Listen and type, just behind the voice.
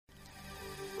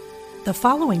The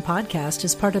following podcast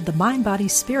is part of the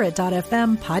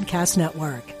MindBodySpirit.fm podcast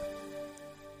network.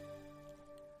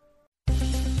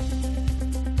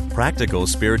 Practical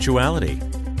spirituality.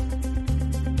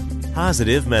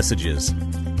 Positive messages.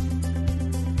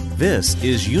 This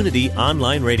is Unity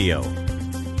Online Radio,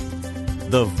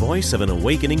 the voice of an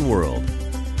awakening world.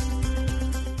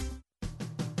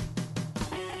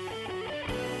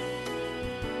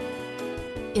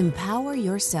 Empower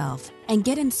yourself and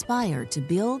get inspired to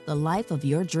build the life of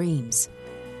your dreams.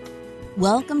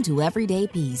 Welcome to Everyday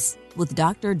Peace with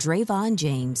Dr. Drayvon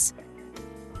James.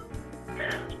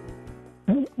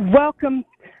 Welcome.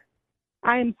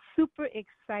 I am super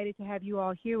excited to have you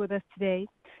all here with us today.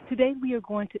 Today we are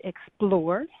going to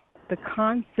explore the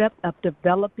concept of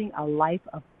developing a life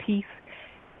of peace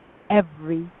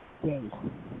every day.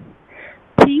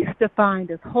 Peace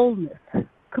defined as wholeness,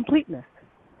 completeness,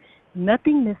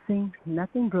 nothing missing,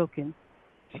 nothing broken,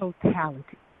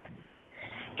 totality.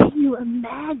 Can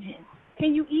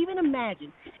you even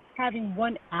imagine having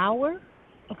 1 hour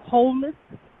of wholeness,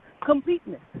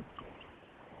 completeness,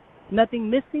 nothing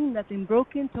missing, nothing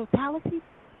broken, totality?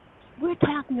 We're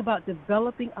talking about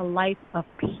developing a life of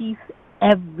peace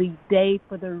every day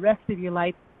for the rest of your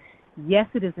life. Yes,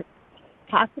 it is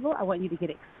possible. I want you to get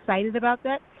excited about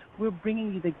that. We're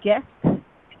bringing you the guests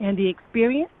and the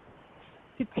experience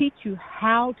to teach you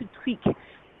how to tweak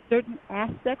certain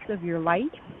aspects of your life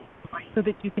so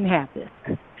that you can have this.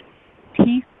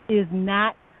 Peace is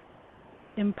not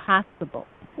impossible,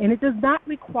 and it does not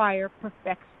require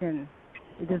perfection.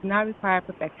 It does not require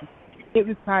perfection. It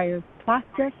requires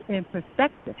process and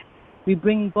perspective. We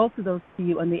bring both of those to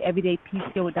you on the Everyday Peace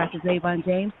Show with Dr. Drayvon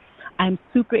James. I'm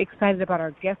super excited about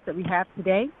our guest that we have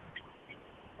today.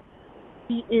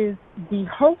 He is the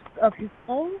host of his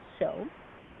own show,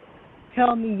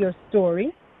 Tell Me Your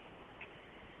Story.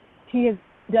 He has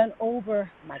done over,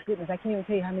 my goodness, I can't even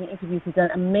tell you how many interviews he's done,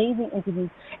 amazing interviews.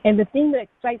 And the thing that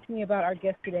excites me about our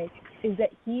guest today is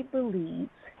that he believes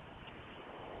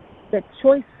that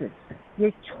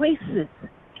your choices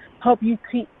help you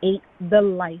create the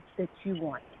life that you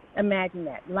want. Imagine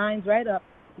that. Lines right up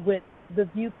with the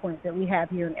viewpoint that we have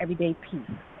here in Everyday Peace.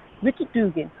 Richard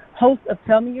Dugan, host of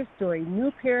Tell Me Your Story,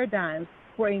 New Paradigms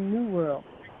for a New World.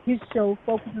 His show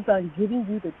focuses on giving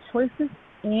you the choices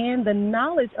and the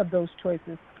knowledge of those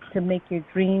choices to make your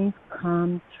dreams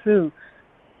come true.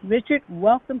 Richard,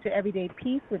 welcome to Everyday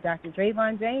Peace with Dr.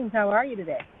 Drayvon James. How are you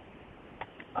today?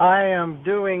 I am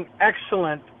doing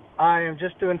excellent. I am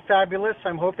just doing fabulous.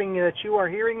 I'm hoping that you are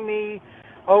hearing me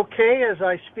okay as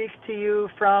I speak to you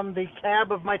from the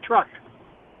cab of my truck.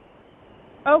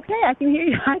 Okay, I can hear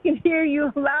you. I can hear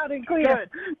you loud and clear.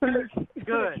 Good. From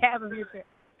the cab of your truck.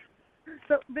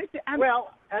 So, Richard, I'm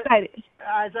excited.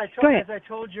 As I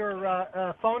told your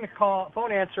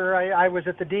phone answer, I was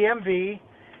at the DMV,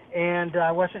 and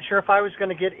I wasn't sure if I was going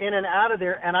to get in and out of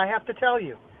there. And I have to tell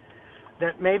you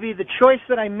that maybe the choice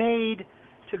that I made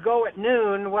to go at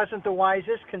noon wasn't the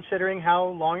wisest, considering how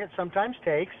long it sometimes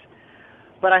takes.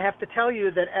 But I have to tell you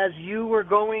that as you were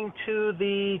going to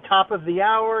the top of the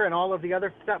hour and all of the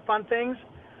other fun things,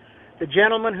 the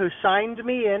gentleman who signed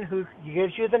me in, who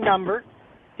gives you the number,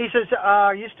 he says,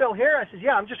 are you still here? I says,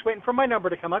 yeah, I'm just waiting for my number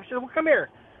to come up. He says, well, come here.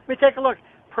 Let me take a look.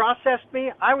 Processed me.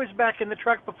 I was back in the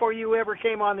truck before you ever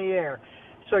came on the air.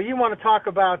 So you want to talk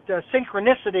about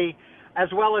synchronicity as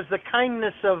well as the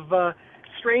kindness of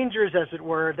strangers, as it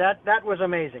were. That was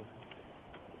amazing.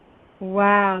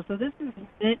 Wow. So this is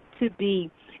meant to be.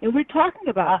 And we're talking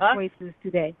about choices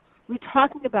today. We're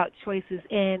talking about choices,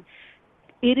 and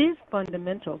it is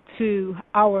fundamental to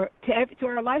our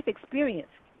life experience.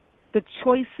 The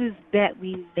choices that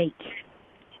we make.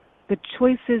 The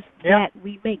choices that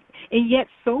we make. And yet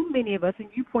so many of us, and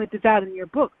you point this out in your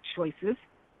book, Choices,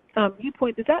 you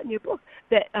point this out in your book,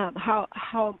 that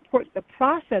how important the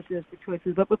process is for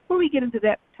choices. But before we get into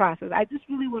that process, I just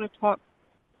really want to talk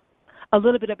a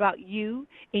little bit about you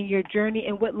and your journey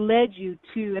and what led you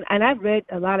to, and I've read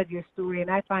a lot of your story,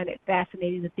 and I find it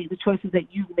fascinating, the choices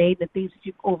that you've made, the things that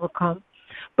you've overcome.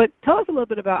 But tell us a little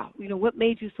bit about, what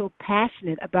made you so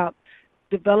passionate about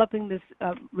developing this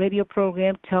radio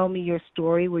program, Tell Me Your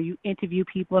Story, where you interview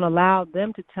people and allow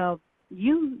them to tell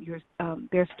you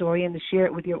their story and to share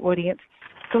it with your audience.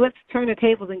 So let's turn the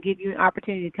tables and give you an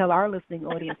opportunity to tell our listening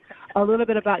audience a little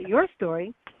bit about your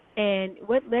story and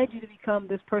what led you to become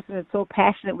this person that's so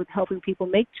passionate with helping people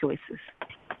make choices.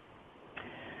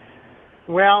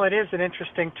 Well, it is an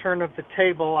interesting turn of the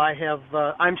table.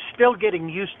 I'm still getting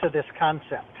used to this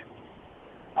concept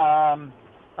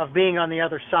of being on the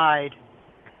other side.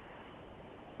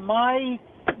 My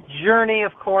journey,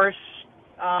 of course,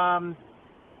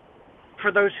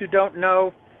 for those who don't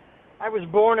know, I was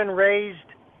born and raised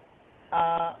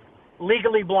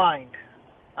legally blind.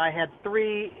 I had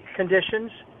 3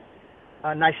 conditions,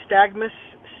 nystagmus,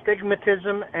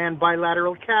 stigmatism, and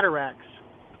bilateral cataracts.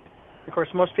 Of course,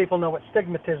 most people know what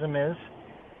stigmatism is.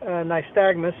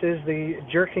 Nystagmus is the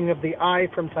jerking of the eye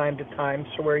from time to time,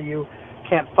 so where you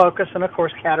can't focus, and of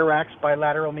course cataracts,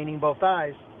 bilateral meaning both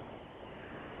eyes.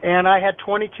 And I had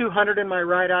 2200 in my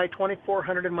right eye,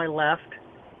 2400 in my left,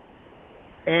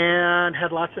 and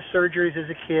had lots of surgeries as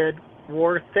a kid,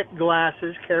 wore thick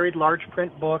glasses, carried large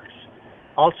print books,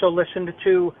 also listened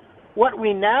to what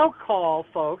we now call,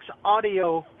 folks,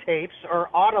 audio tapes or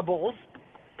audibles.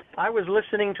 I was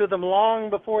listening to them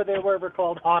long before they were ever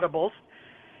called audibles.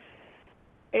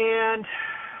 And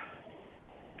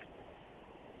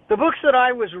the books that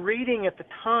I was reading at the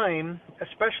time,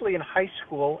 especially in high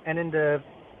school and into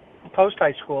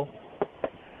post-high school,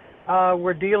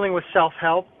 were dealing with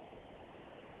self-help.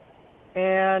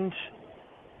 And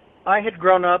I had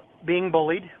grown up being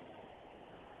bullied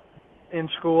in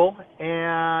school,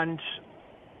 and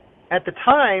at the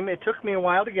time, it took me a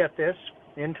while to get this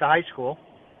into high school,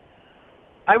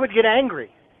 I would get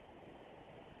angry.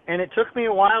 And it took me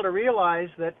a while to realize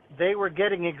that they were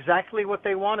getting exactly what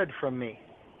they wanted from me,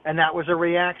 and that was a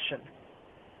reaction.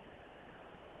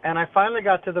 And I finally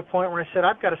got to the point where I said,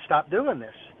 I've got to stop doing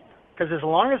this, because as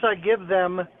long as I give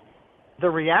them the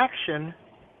reaction,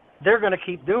 they're going to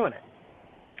keep doing it.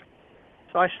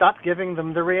 So I stopped giving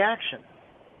them the reaction.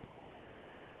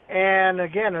 And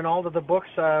again, in all of the books,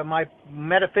 my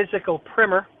metaphysical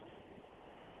primer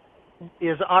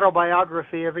is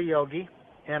Autobiography of a Yogi,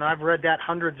 and I've read that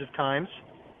hundreds of times.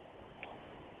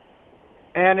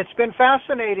 And it's been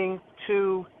fascinating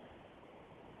to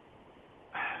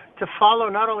follow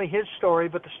not only his story,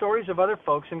 but the stories of other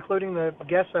folks, including the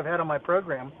guests I've had on my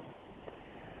program.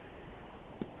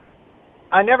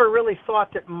 I never really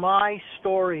thought that my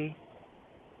story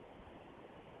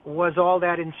was all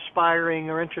that inspiring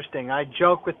or interesting. I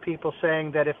joke with people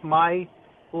saying that if my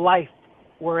life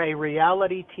were a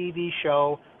reality TV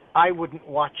show, I wouldn't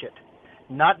watch it.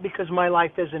 Not because my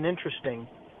life isn't interesting,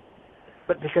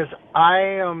 but because I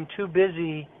am too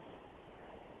busy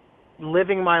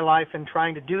living my life and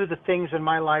trying to do the things in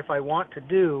my life I want to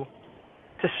do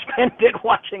to spend it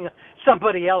watching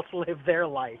somebody else live their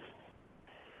life.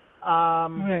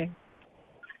 Right.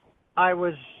 I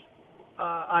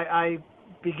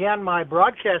began my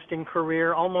broadcasting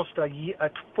career almost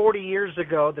 40 years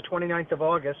ago, the 29th of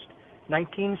August,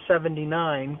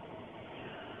 1979.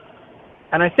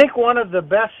 And I think one of the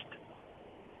best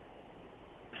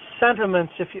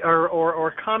sentiments,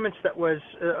 or comments that was,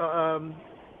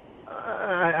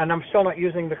 and I'm still not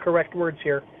using the correct words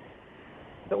here,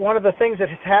 that one of the things that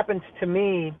has happened to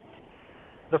me,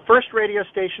 the first radio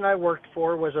station I worked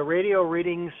for was a radio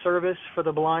reading service for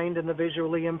the blind and the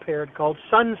visually impaired called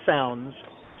Sun Sounds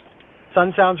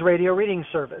Radio Reading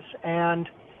Service. And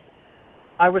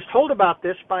I was told about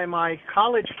this by my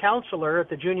college counselor at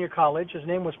the junior college. His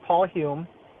name was Paul Hume.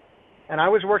 And I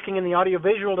was working in the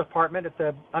audiovisual department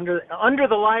at under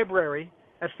the library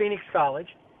at Phoenix College,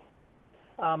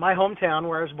 my hometown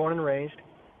where I was born and raised.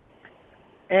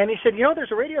 And he said,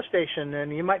 there's a radio station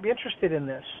and you might be interested in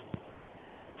this.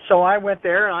 So I went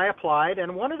there and I applied,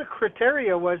 and one of the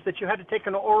criteria was that you had to take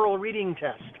an oral reading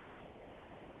test.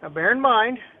 Now bear in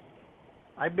mind,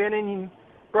 I've been in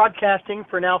broadcasting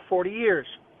for now 40 years.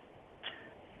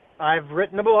 I've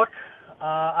written a book.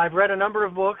 I've read a number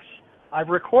of books. I've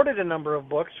recorded a number of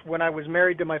books when I was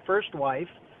married to my first wife,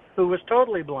 who was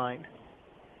totally blind.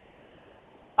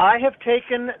 I have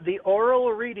taken the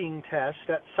oral reading test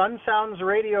at Sun Sounds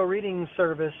Radio Reading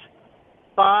Service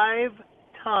 5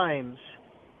 times.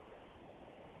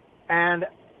 And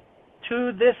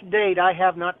to this date, I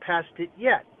have not passed it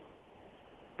yet.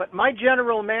 But my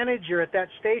general manager at that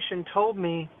station told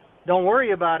me, don't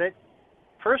worry about it.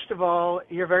 First of all,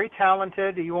 you're very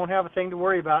talented. You won't have a thing to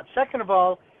worry about. Second of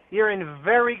all, you're in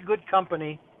very good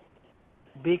company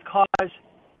because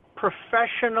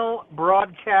professional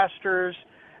broadcasters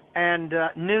and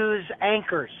news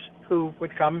anchors who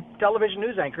would come, television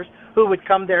news anchors, who would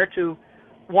come there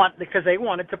because they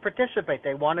wanted to participate.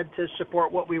 They wanted to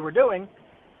support what we were doing,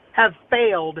 have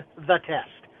failed the test.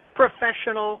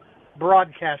 Professional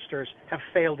broadcasters have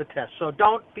failed the test. So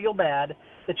don't feel bad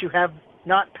that you have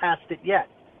not passed it yet,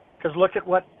 because look at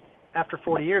after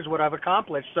 40 years, what I've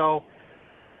accomplished. So,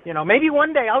 maybe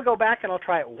one day I'll go back and I'll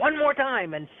try it one more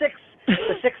time, and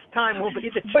the sixth time will be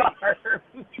the charm.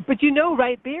 But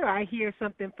right there, I hear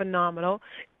something phenomenal,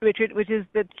 Richard, which is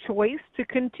the choice to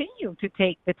continue to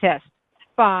take the test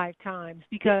 5 times,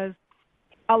 because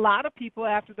a lot of people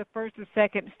after the first or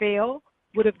second fail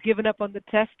would have given up on the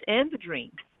test and the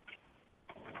dream.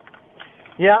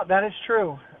 Yeah, that is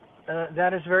true.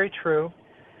 That is very true.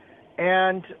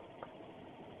 And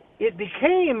it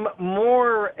became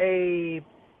more a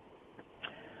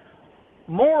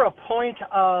point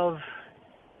of,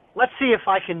 let's see if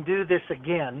I can do this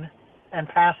again and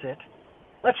pass it.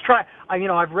 Let's try.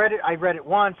 I've read it. I read it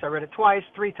once. I read it twice,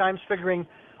 3 times, figuring,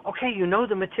 okay, you know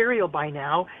the material by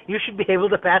now. You should be able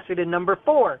to pass it in number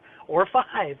 4 or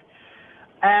 5.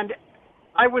 And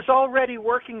I was already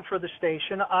working for the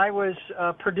station. I was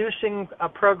producing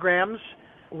programs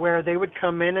where they would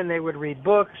come in and they would read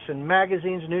books and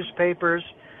magazines, newspapers.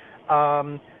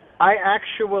 I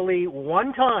actually,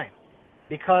 one time,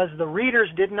 because the readers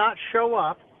did not show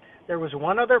up, there was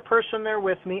one other person there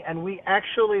with me, and we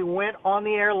actually went on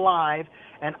the air live,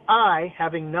 and I,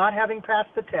 not having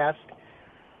passed the test,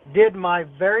 did my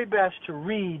very best to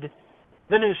read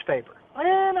the newspaper.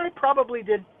 And I probably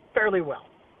did fairly well.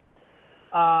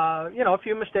 A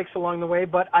few mistakes along the way,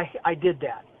 but I did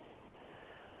that.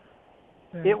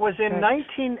 It was in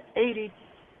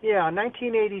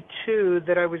 1982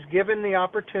 that I was given the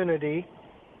opportunity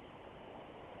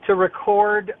to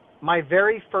record my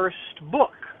very first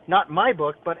book. Not my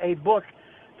book, but a book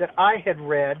that I had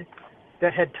read,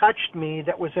 that had touched me,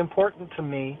 that was important to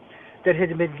me, that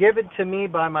had been given to me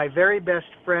by my very best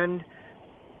friend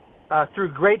through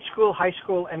grade school, high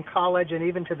school, and college, and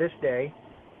even to this day.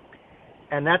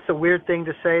 And that's a weird thing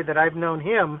to say, that I've known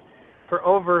him for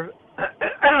over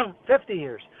 50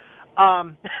 years.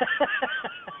 And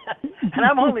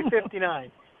I'm only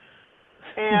 59.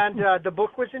 And the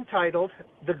book was entitled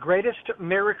The Greatest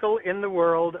Miracle in the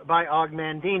World by Og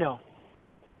Mandino.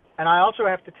 And I also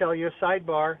have to tell you, a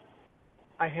sidebar,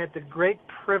 I had the great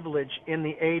privilege in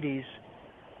the 80s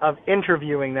of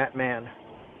interviewing that man.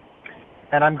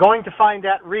 And I'm going to find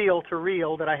that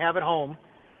reel-to-reel that I have at home.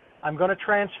 I'm going to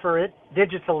transfer it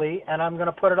digitally, and I'm going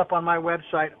to put it up on my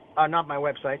website. Not my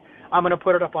website. I'm going to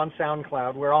put it up on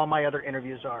SoundCloud, where all my other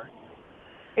interviews are.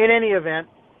 In any event,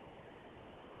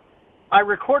 I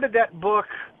recorded that book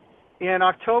in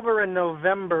October and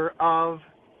November of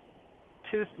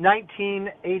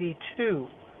 1982.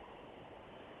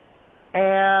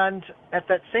 And at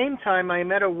that same time, I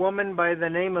met a woman by the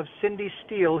name of Cindy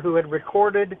Steele, who had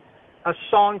recorded a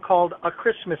song called A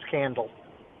Christmas Candle.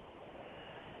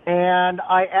 And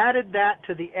I added that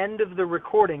to the end of the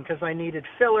recording because I needed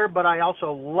filler, but I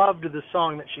also loved the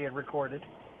song that she had recorded.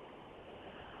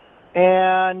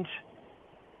 And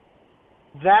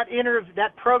that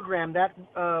program, that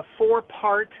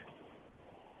 4-part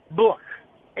book,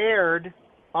 aired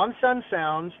on Sun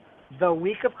Sounds the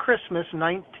week of Christmas,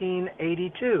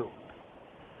 1982.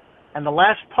 And the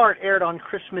last part aired on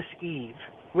Christmas Eve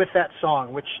with that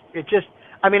song, which it just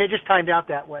timed out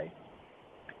that way.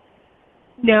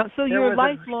 Now, so your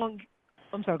lifelong...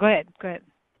 I'm sorry, go ahead.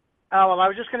 Oh, well, I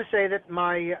was just going to say that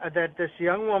that this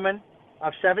young woman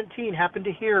of 17 happened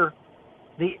to hear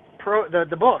the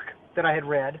book that I had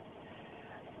read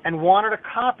and wanted a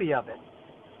copy of it.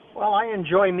 Well, I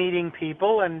enjoy meeting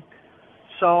people, and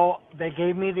so they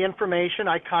gave me the information.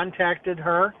 I contacted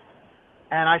her,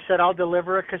 and I said, I'll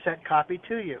deliver a cassette copy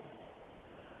to you.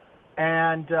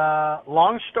 And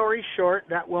long story short,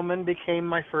 that woman became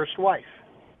my first wife.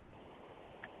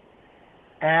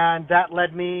 And that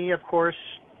led me, of course,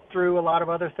 through a lot of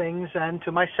other things, and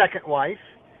to my second wife,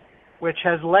 which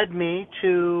has led me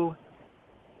to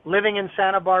living in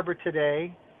Santa Barbara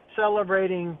today,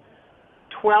 celebrating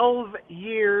 12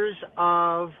 years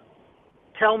of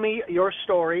Tell Me Your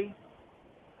Story,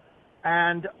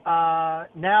 and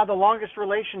now the longest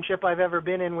relationship I've ever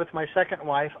been in with my second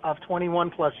wife of 21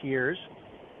 plus years.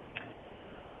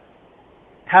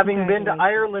 Having been to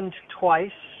Ireland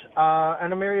twice,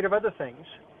 and a myriad of other things.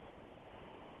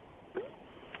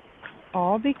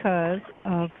 All because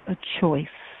of a choice.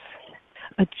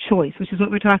 A choice, which is what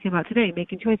we're talking about today,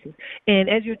 making choices. And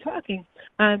as you're talking,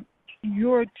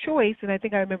 your choice, and I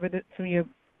think I remember that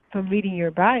from reading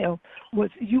your bio, was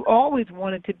you always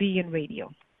wanted to be in radio.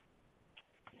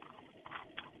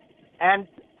 And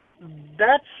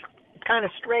that's kind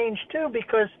of strange, too,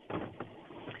 because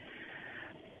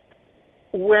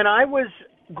when I was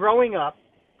growing up,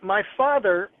 my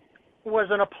father was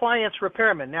an appliance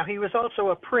repairman. Now, he was also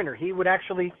a printer. He would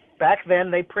actually, back then,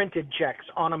 they printed checks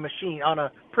on a machine, on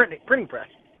a printing press.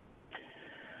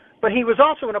 But he was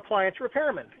also an appliance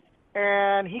repairman.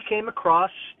 And he came across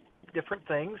different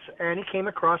things, and he came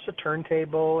across a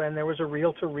turntable, and there was a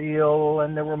reel-to-reel,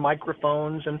 and there were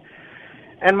microphones, and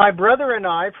my brother and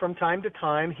I, from time to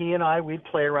time, we'd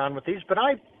play around with these, but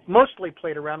I mostly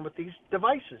played around with these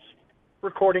devices,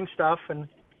 recording stuff and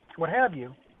what have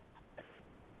you.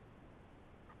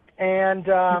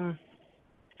 And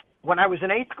when I was in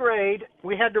 8th grade,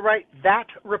 we had to write that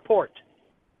report.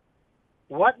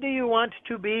 What do you want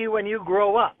to be when you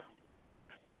grow up?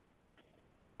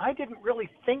 I didn't really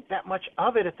think that much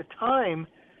of it at the time,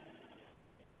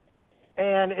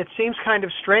 and it seems kind of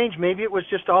strange. Maybe it was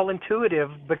just all intuitive,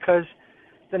 because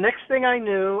the next thing I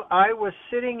knew, I was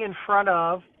sitting in front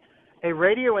of a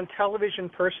radio and television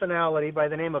personality by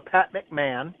the name of Pat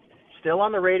McMahon, still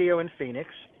on the radio in Phoenix.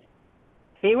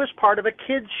 He was part of a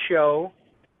kids show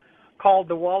called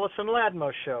The Wallace and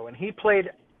Ladmo Show, and he played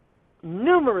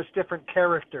numerous different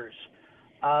characters.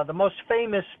 The most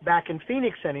famous back in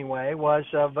Phoenix, anyway, was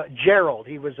of Gerald.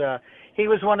 He was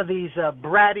one of these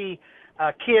bratty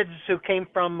kids who came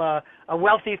from a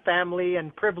wealthy family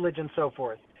and privilege and so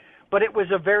forth. But it was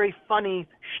a very funny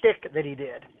shtick that he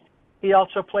did. He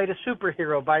also played a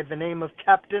superhero by the name of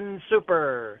Captain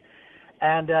Super,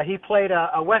 and he played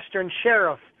a Western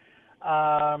sheriff.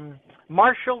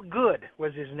 Marshall Good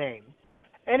was his name.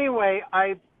 Anyway,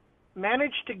 I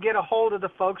managed to get a hold of the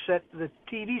folks at the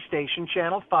TV station,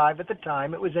 Channel 5 at the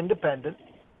time. It was independent.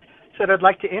 Said I'd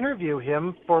like to interview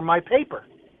him for my paper.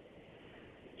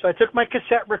 So I took my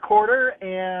cassette recorder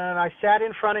and I sat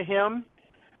in front of him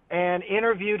and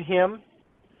interviewed him.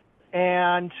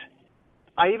 And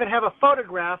I even have a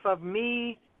photograph of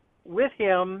me with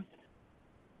him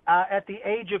at the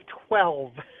age of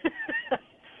 12.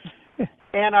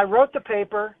 And I wrote the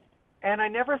paper, and I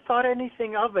never thought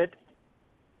anything of it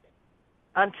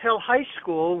until high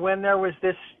school, when there was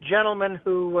this gentleman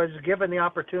who was given the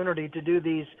opportunity to do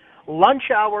these lunch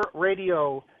hour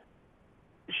radio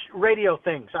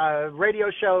things, radio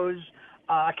shows.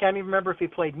 I can't even remember if he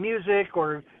played music,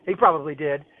 or he probably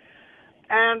did.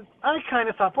 And I kind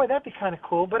of thought, boy, that'd be kind of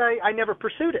cool, but I never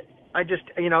pursued it. I just,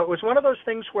 it was one of those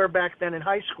things where back then in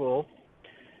high school,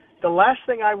 the last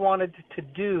thing I wanted to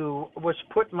do was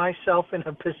put myself in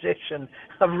a position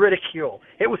of ridicule.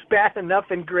 It was bad enough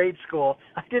in grade school.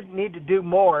 I didn't need to do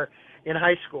more in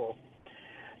high school.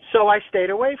 So I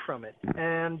stayed away from it.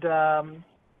 And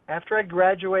after I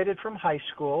graduated from high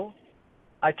school,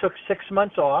 I took 6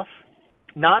 months off,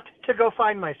 not to go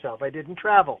find myself. I didn't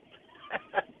travel.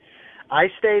 I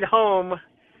stayed home,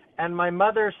 and my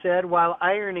mother said, while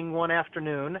ironing one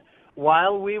afternoon,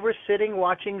 while we were sitting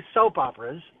watching soap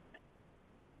operas,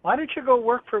 why don't you go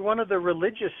work for one of the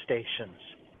religious stations?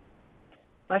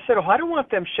 I said, I don't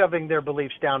want them shoving their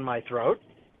beliefs down my throat.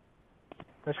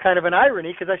 That's kind of an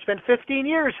irony, because I spent 15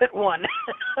 years at one.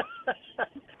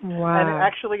 Wow. And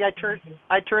actually, I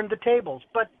turned the tables.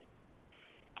 But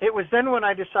it was then when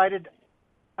I decided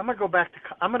I'm going to go back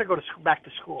to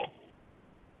school.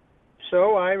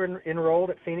 So I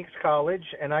enrolled at Phoenix College,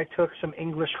 and I took some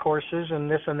English courses and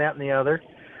this and that and the other.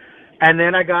 And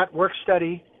then I got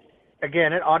work-study,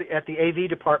 again, at the AV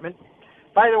department.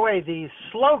 By the way, the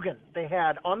slogan they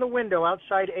had on the window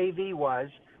outside AV was,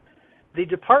 the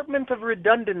Department of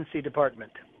Redundancy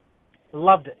Department.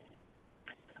 Loved it.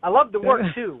 I loved the work,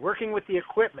 too, working with the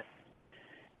equipment.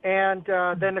 And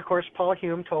then, of course, Paul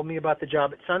Hume told me about the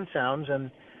job at Sun Sounds,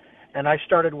 and I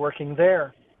started working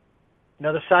there.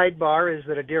 Now, the sidebar is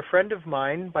that a dear friend of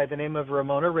mine by the name of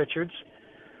Ramona Richards,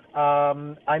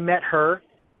 I met her.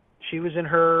 She was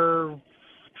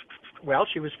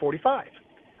she was 45.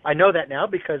 I know that now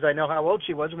because I know how old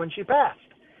she was when she passed.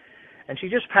 And she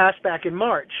just passed back in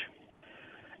March.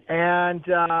 And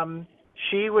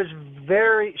she was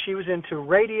into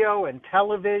radio and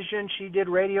television. She did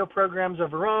radio programs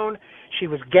of her own. She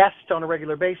was guest on a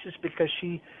regular basis because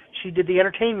she did the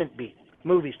entertainment beat,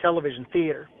 movies, television,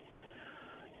 theater.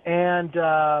 And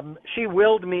she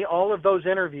willed me all of those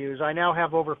interviews. I now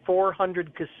have over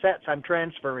 400 cassettes I'm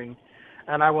transferring,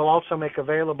 and I will also make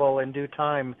available in due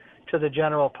time to the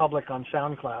general public on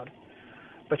SoundCloud.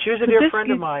 But she was a dear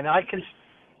friend of mine.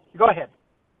 Go ahead.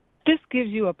 This gives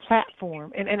you a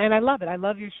platform, and I love it. I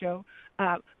love your show.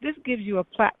 This gives you a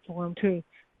platform to,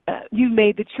 you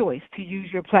made the choice to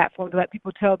use your platform to let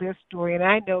people tell their story. And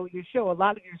I know your show, a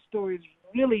lot of your stories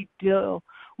really deal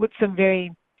with some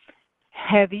very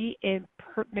heavy and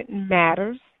pertinent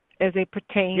matters as they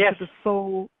pertain to the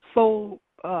soul,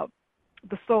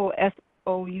 the soul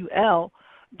SOUL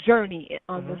journey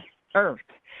on this earth,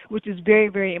 which is very,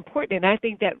 very important. And I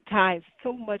think that ties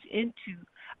so much into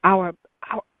our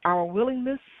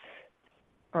willingness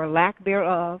or lack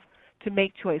thereof to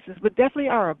make choices, but definitely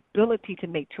our ability to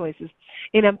make choices.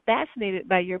 And I'm fascinated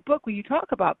by your book where you talk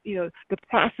about, the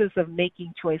process of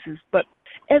making choices. But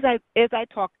as I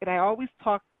talk, and I always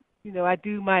talk, I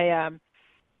do my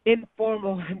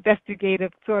informal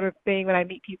investigative sort of thing when I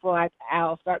meet people.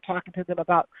 I'll start talking to them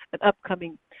about an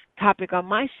upcoming topic on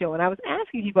my show, and I was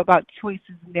asking people about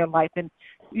choices in their life and,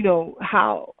 you know,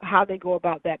 how they go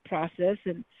about that process.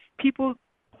 And people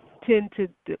tend to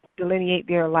delineate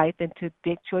their life into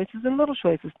big choices and little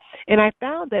choices. And I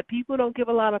found that people don't give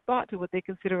a lot of thought to what they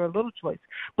consider a little choice,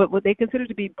 but what they consider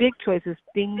to be big choices,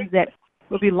 things that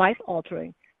will be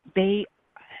life-altering,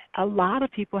 a lot of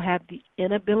people have the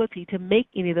inability to make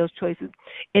any of those choices,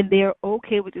 and they're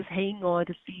okay with just hanging on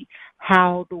to see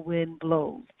how the wind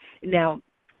blows. Now,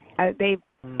 they've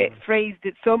phrased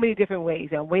it so many different ways.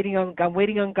 I'm waiting on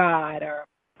God, or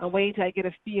I'm waiting till I get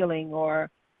a feeling, or,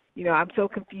 you know, I'm so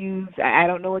confused, I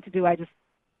don't know what to do, I just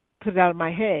put it out of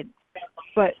my head.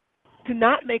 But to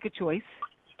not make a choice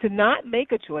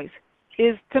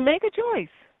is to make a choice,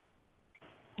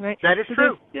 right? That is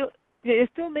true. They're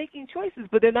still making choices,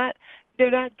 but they're not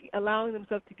allowing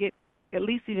themselves to get, at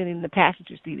least even in the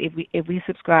passenger seat, if we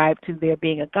subscribe to there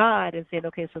being a God and saying,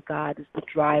 okay, so God is the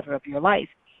driver of your life.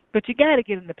 But you got to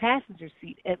get in the passenger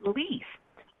seat at least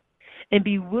and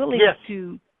be willing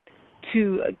to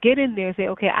get in there and say,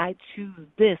 okay, I choose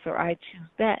this or I choose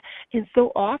that. And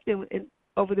so often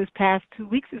over this past 2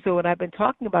 weeks or so when I've been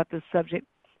talking about this subject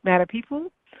matter,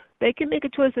 people, they can make a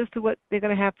choice as to what they're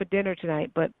going to have for dinner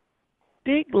tonight, but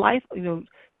big life, you know,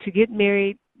 to get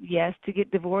married, yes, to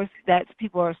get divorced, that's,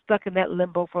 people are stuck in that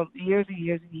limbo for years and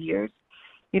years and years.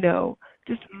 You know,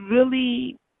 just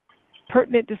really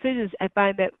pertinent decisions. I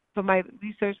find that from my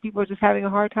research, people are just having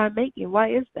a hard time making. Why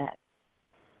is that?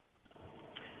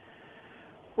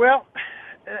 Well,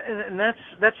 and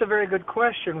that's a very good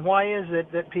question. Why is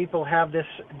it that people have this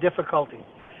difficulty?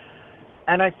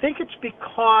 And I think it's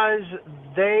because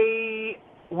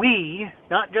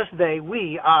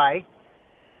I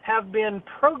have been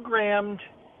programmed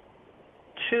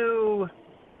to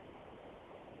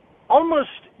almost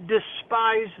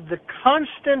despise the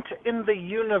constant in the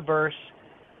universe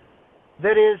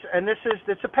that is, and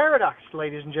it's a paradox,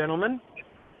 ladies and gentlemen,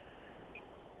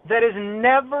 that is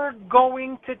never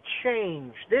going to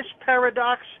change. This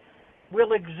paradox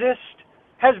will exist,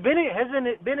 has been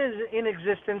in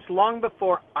existence long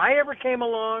before I ever came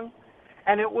along,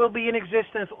 and it will be in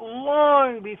existence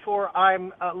long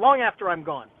after I'm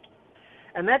gone.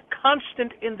 And that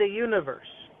constant in the universe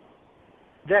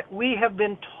that we have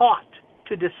been taught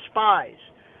to despise,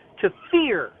 to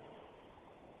fear,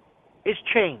 is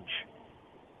change.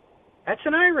 That's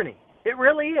an irony. It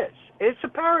really is. It's a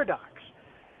paradox.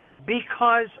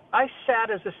 Because I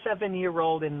sat as a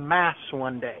 7-year-old in Mass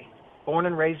one day, born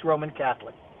and raised Roman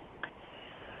Catholic,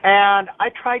 and I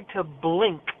tried to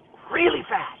blink really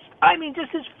fast. I mean,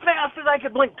 just as fast as I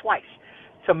could blink twice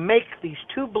to make these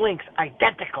two blinks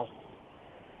identical.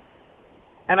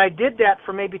 And I did that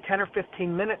for maybe 10 or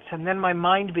 15 minutes, and then my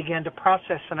mind began to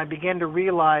process, and I began to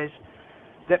realize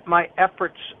that my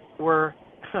efforts were,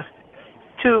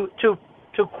 to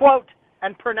quote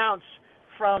and pronounce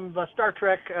from the Star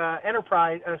Trek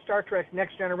Star Trek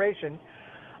Next Generation,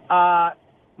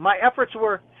 my efforts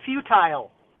were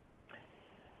futile,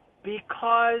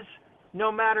 because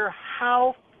no matter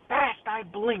how fast I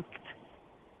blinked,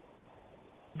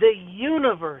 the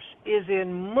universe is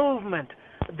in movement.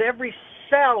 Every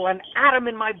cell and atom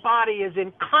in my body is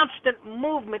in constant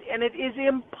movement, and it is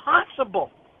impossible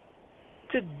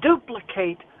to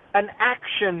duplicate an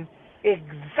action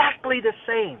exactly the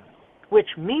same, which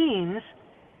means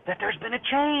that there's been a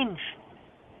change.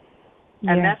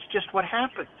 Yeah. And that's just what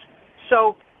happens.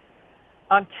 So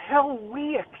until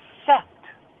we accept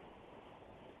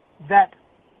that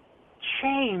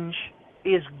change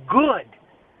is good,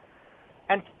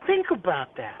 and think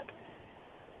about that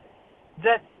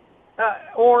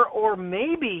or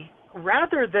maybe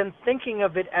rather than thinking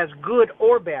of it as good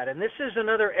or bad, and this is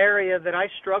another area that I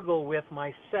struggle with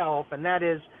myself, and that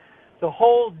is the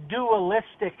whole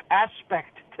dualistic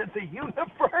aspect to the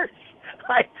universe.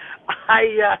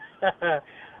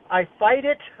 I fight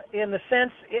it in the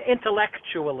sense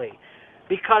intellectually,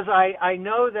 because I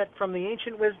know that from the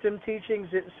ancient wisdom teachings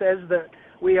it says that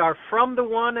we are from the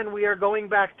one and we are going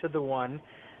back to the one.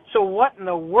 So what in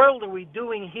the world are we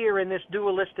doing here in this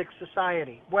dualistic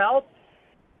society? Well,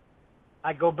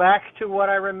 I go back to what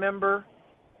I remember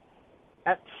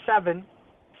at 7,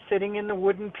 sitting in the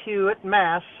wooden pew at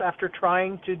Mass after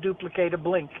trying to duplicate a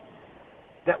blink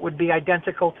that would be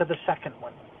identical to the second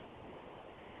one.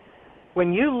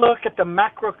 When you look at the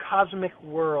macrocosmic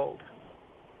world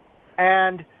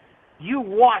and you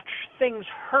watch things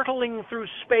hurtling through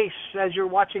space as you're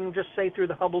watching, just say, through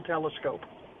the Hubble telescope,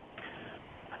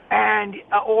 and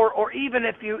or even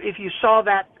if you saw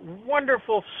that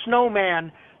wonderful snowman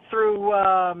through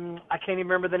I can't even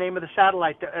remember the name of the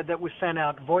satellite that was sent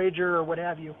out, Voyager or what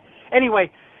have you. Anyway,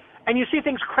 and you see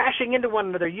things crashing into one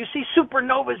another. You see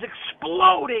supernovas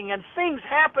exploding and things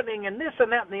happening and this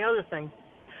and that and the other thing.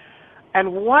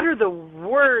 And what are the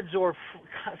words or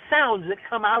sounds that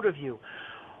come out of you?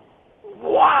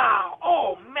 Wow!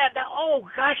 Oh, man! Oh,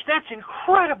 gosh, that's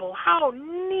incredible! How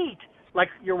neat! Like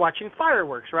you're watching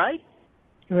fireworks, right?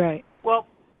 Right. Well,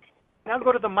 now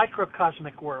go to the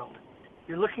microcosmic world.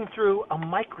 You're looking through a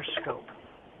microscope.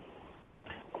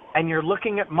 And you're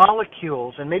looking at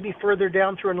molecules, and maybe further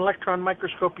down through an electron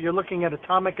microscope, you're looking at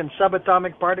atomic and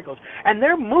subatomic particles. And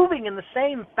they're moving in the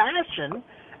same fashion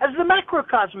as the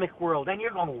macrocosmic world. And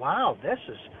you're going, wow, this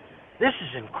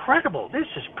is incredible. This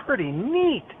is pretty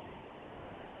neat.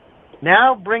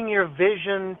 Now bring your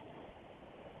vision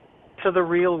to the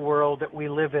real world that we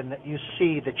live in, that you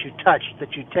see, that you touch,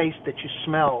 that you taste, that you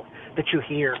smell, that you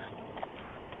hear.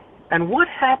 And what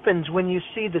happens when you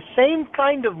see the same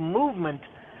kind of movement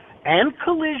and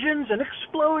collisions and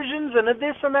explosions and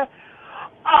this and that?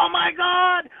 Oh, my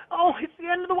God! Oh, it's the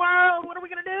end of the world! What are we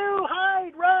going to do?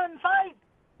 Hide, run, fight!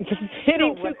 It's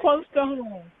hitting too close to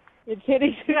home. It's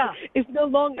hitting too... Yeah. It's no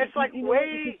longer... It's like,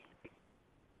 wait...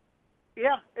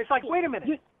 Yeah, it's like, wait a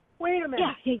minute.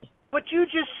 Yeah. But you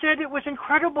just said it was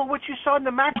incredible what you saw in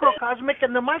the macrocosmic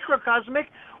and the microcosmic.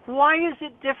 Why is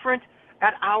it different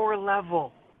at our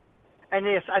level? And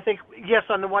yes, I think, yes,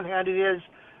 on the one hand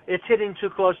it's hitting too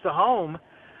close to home,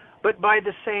 but by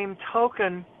the same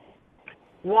token,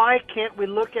 why can't we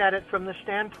look at it from the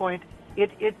standpoint,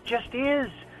 it just is.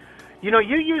 You know,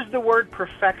 you used the word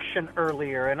perfection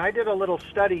earlier, and I did a little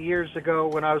study years ago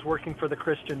when I was working for the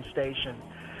Christian station.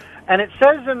 And it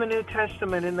says in the New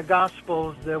Testament, in the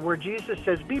Gospels, where Jesus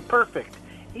says, be perfect,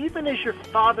 even as your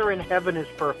Father in heaven is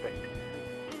perfect.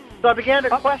 So I began to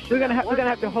question. We're gonna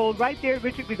have to hold right there,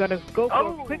 Richard. We're gonna go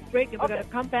for a quick break, and we're gonna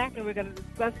come back, and we're gonna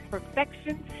discuss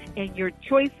perfection and your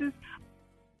choices.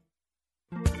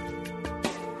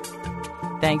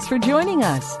 Thanks for joining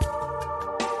us.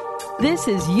 This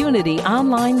is Unity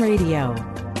Online Radio,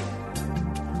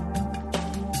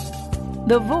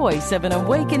 the voice of an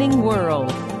awakening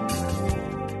world.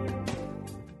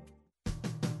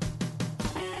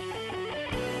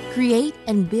 Create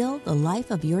and build the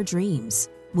life of your dreams.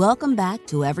 Welcome back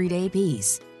to Everyday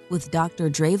Peace with Dr.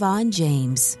 Drayvon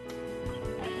James.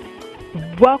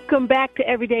 Welcome back to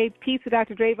Everyday Peace with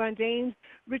Dr. Drayvon James.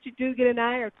 Richard Dugan and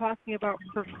I are talking about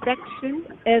perfection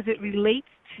as it relates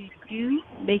to you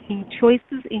making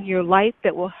choices in your life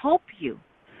that will help you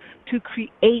to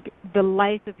create the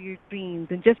life of your dreams.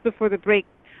 And just before the break,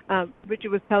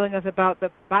 Richard was telling us about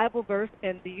the Bible verse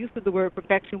and the use of the word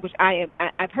perfection, which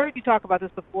I've heard you talk about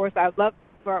this before, so I'd love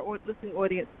for our listening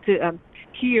audience to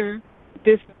hear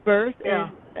this verse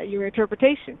and your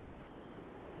interpretation.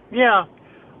 Yeah.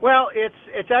 Well,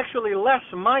 it's actually less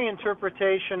my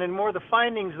interpretation and more the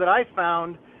findings that I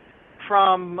found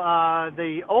from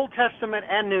the Old Testament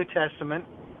and New Testament.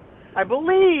 I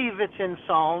believe it's in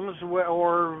Psalms,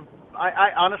 or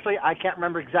I honestly, I can't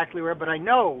remember exactly where, but I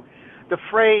know the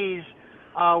phrase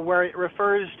where it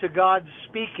refers to God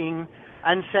speaking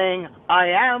and saying, I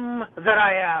am that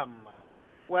I am.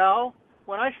 Well,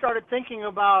 when I started thinking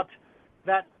about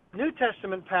that New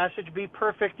Testament passage, be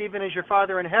perfect even as your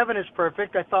Father in heaven is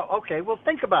perfect, I thought, okay, well,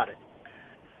 think about it.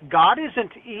 God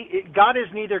is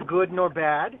neither good nor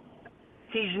bad.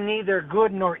 He's neither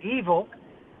good nor evil.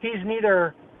 He's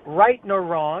neither right nor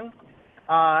wrong.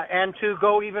 And to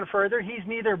go even further, he's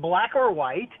neither black or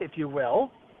white, if you will.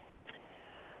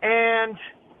 And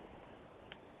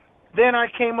then I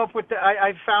came up with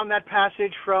I found that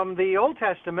passage from the Old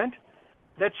Testament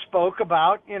that spoke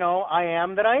about, I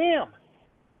am that I am.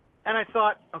 And I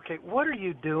thought, okay, what are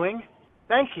you doing?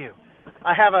 Thank you.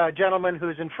 I have a gentleman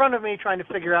who's in front of me trying to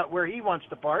figure out where he wants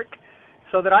to park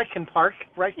so that I can park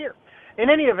right here. In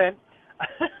any event,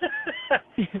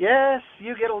 yes,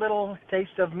 you get a little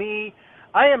taste of me.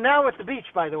 I am now at the beach,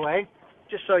 by the way,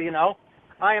 just so you know.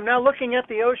 I am now looking at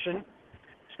the ocean.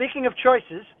 Speaking of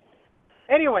choices,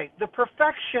 anyway, the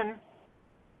perfection,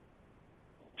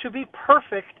 to be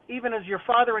perfect, even as your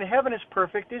Father in heaven is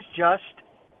perfect, is just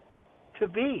to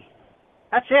be.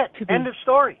 That's it. End of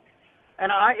story.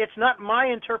 And it's not my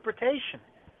interpretation.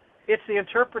 It's the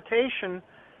interpretation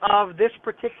of this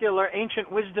particular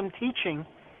ancient wisdom teaching,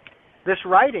 this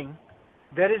writing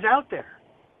that is out there.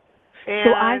 And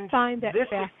so I find that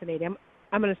fascinating.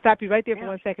 I'm going to stop you right there for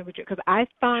 1 second, Richard, because I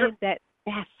find that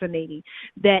fascinating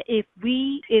that if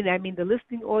we, and I mean the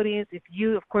listening audience, if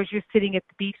you, of course, you're sitting at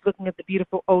the beach looking at the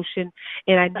beautiful ocean,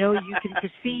 and I know you can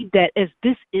perceive that as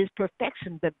this is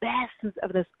perfection, the vastness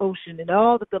of this ocean and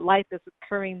all of the life that's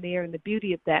occurring there and the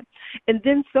beauty of that. And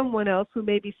then someone else who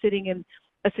may be sitting in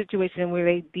a situation where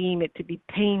they deem it to be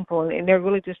painful, and they're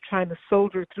really just trying to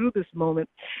soldier through this moment,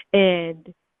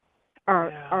 and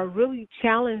are really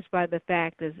challenged by the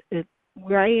fact is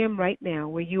where I am right now,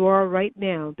 where you are right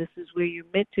now, this is where you're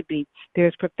meant to be.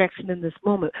 There's perfection in this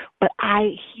moment. But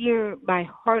I hear my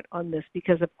heart on this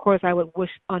because, of course, I would wish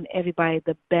on everybody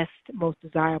the best, most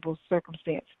desirable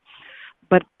circumstance.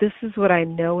 But this is what I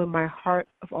know in my heart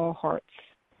of all hearts,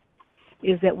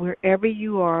 is that wherever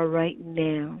you are right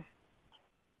now,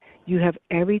 you have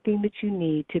everything that you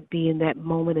need to be in that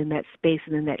moment, in that space,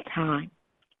 and in that time.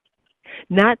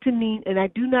 Not to mean, and I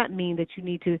do not mean that you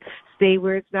need to stay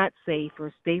where it's not safe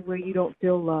or stay where you don't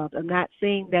feel loved. I'm not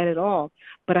saying that at all.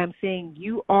 But I'm saying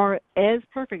you are as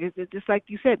perfect. It's just like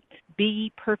you said, be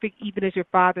ye perfect even as your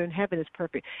Father in heaven is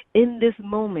perfect. In this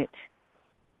moment,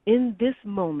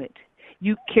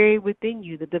 you carry within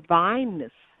you the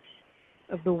divineness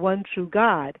of the one true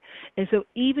God. And so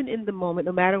even in the moment,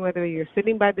 no matter whether you're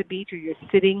sitting by the beach or you're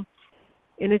sitting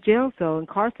in a jail cell,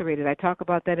 incarcerated, I talk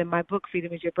about that in my book,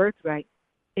 Freedom is Your Birthright.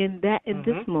 In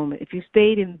this moment, if you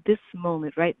stayed in this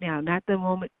moment right now, not the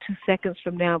moment 2 seconds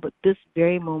from now, but this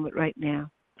very moment right now,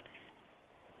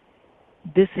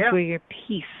 this is where your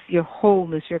peace, your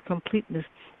wholeness, your completeness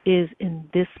is in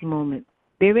this moment.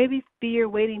 There may be fear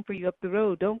waiting for you up the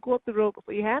road. Don't go up the road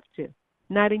before you have to.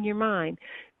 Not in your mind.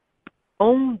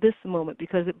 Own this moment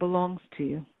because it belongs to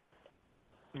you.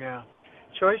 Yeah.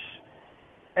 Joyce,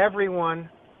 everyone,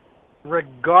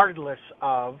 regardless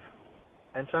of,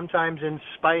 and sometimes in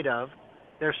spite of,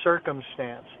 their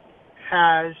circumstance,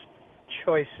 has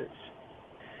choices.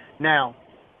 Now,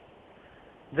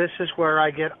 this is where I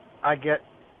get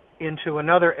into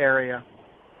another area.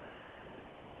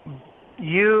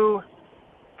 You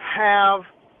have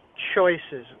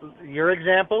choices. Your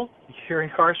example, you're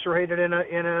incarcerated in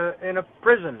a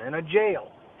prison, in a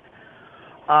jail.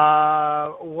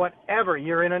 Whatever,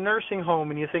 you're in a nursing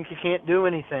home and you think you can't do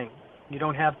anything. You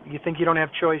think you don't have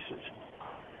choices.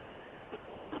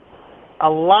 A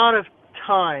lot of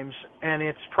times, and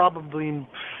it's probably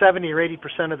 70 or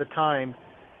 80% of the time,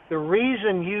 the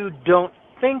reason you don't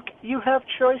think you have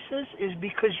choices is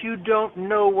because you don't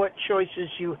know what choices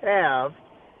you have,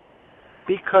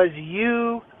 because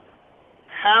you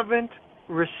haven't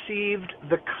received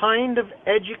the kind of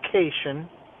education,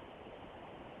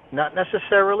 not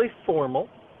necessarily formal,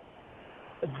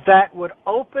 that would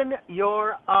open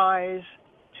your eyes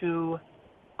to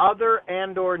other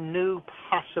and or new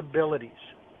possibilities.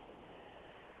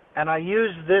 And I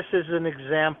use this as an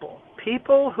example.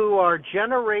 People who are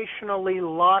generationally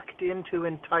locked into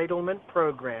entitlement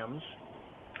programs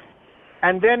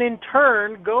and then in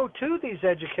turn go to these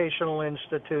educational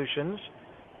institutions,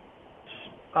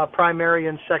 primary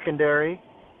and secondary,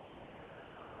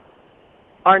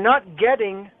 are not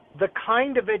getting the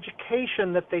kind of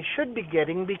education that they should be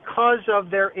getting because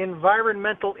of their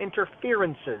environmental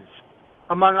interferences,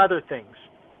 among other things,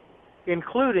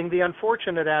 including the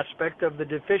unfortunate aspect of the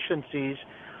deficiencies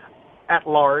at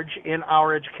large in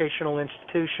our educational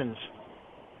institutions,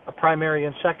 primary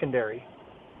and secondary.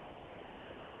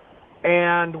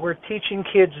 And we're teaching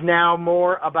kids now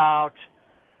more about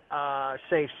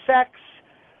safe sex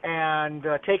and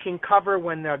taking cover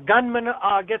when the gunman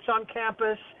gets on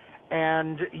campus,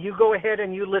 and you go ahead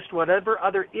and you list whatever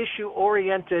other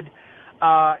issue-oriented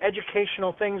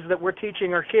educational things that we're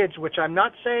teaching our kids, which I'm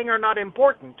not saying are not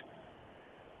important,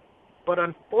 but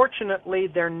unfortunately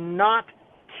they're not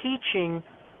teaching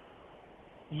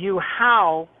you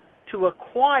how to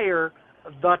acquire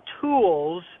the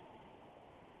tools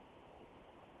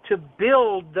to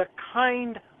build the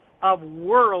kind of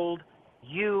world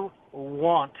you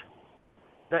want,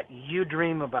 that you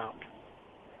dream about.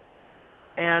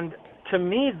 And to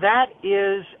me, that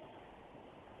is,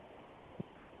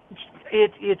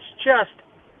 it's just,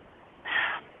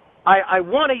 I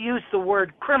want to use the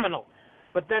word criminal,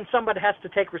 but then somebody has to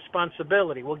take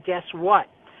responsibility. Well, guess what?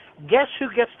 Guess who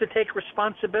gets to take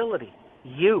responsibility?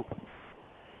 You.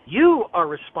 You are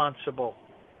responsible,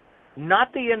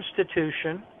 not the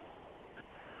institution,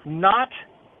 not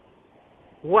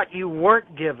what you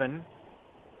weren't given.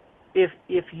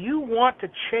 If you want to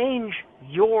change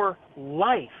your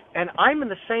life, and I'm in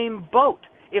the same boat,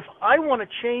 if I want to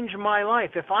change my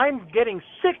life, if I'm getting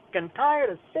sick and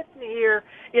tired of sitting here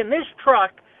in this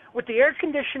truck with the air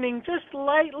conditioning just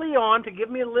lightly on to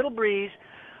give me a little breeze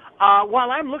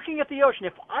while I'm looking at the ocean,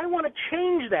 if I want to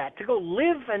change that to go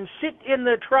live and sit in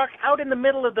the truck out in the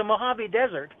middle of the Mojave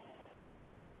Desert,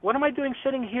 what am I doing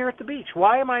sitting here at the beach?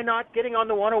 Why am I not getting on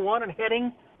the 101 and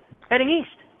heading east?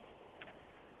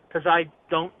 Because I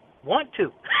don't want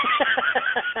to.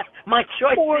 My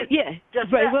choice is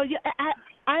just right. that. Well, yeah,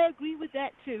 I agree with that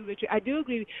too, Richard. I do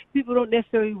agree. People don't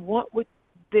necessarily want what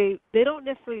they don't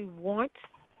necessarily want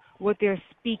what they're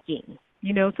speaking.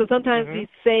 So sometimes we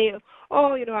say,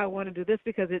 oh, I want to do this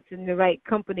because it's in the right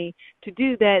company to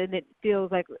do that, and it feels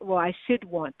like, well, I should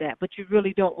want that, but you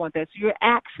really don't want that. So your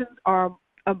actions are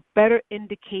a better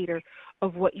indicator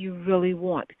of what you really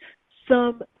want.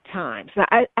 Sometimes. Now,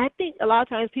 I think a lot of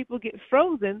times people get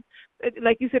frozen,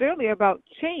 like you said earlier about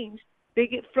change, they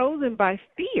get frozen by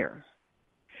fear.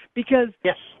 Because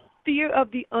fear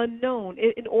of the unknown.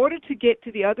 In order to get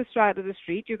to the other side of the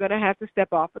street, you're going to have to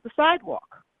step off of the sidewalk,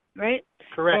 right?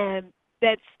 Correct. And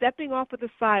that stepping off of the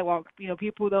sidewalk,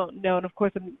 people don't know, and of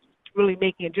course I'm really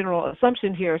making a general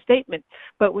assumption here, a statement,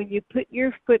 but when you put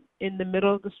your foot in the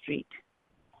middle of the street,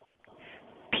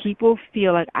 people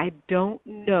feel like, I don't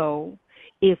know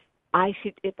if I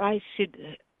should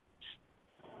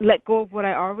let go of what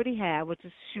I already have, which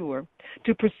is sure,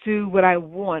 to pursue what I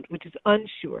want, which is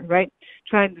unsure, right?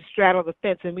 Trying to straddle the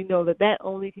fence, and we know that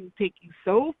only can take you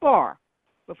so far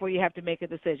before you have to make a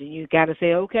decision. You got to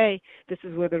say, okay, this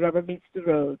is where the rubber meets the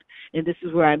road, and this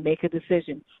is where I make a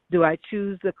decision. Do I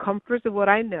choose the comforts of what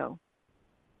I know,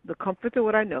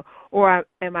 or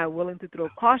am I willing to throw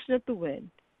caution at the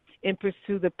wind and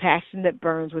pursue the passion that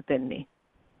burns within me?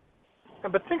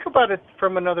 But think about it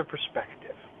from another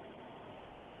perspective.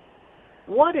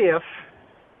 What if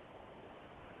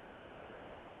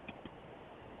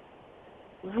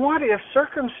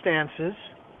circumstances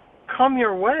come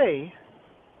your way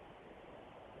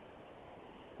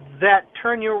that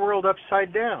turn your world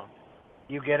upside down?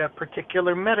 You get a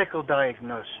particular medical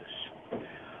diagnosis.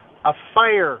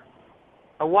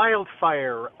 A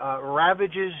wildfire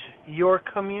ravages your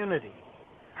community.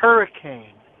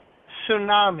 Hurricane,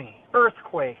 tsunami,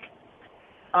 earthquake,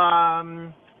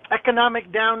 economic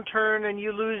downturn, and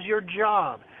you lose your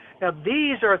job. Now,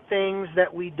 these are things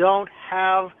that we don't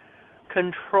have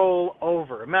control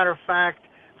over. Matter of fact,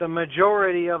 the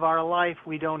majority of our life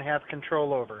we don't have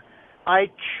control over. I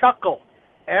chuckle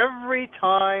every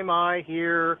time I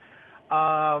hear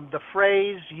the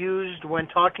phrase used when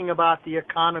talking about the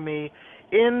economy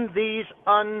in these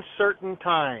uncertain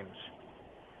times.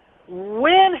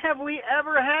 When have we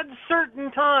ever had certain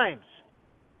times?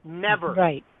 Never.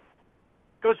 Right.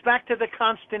 Goes back to the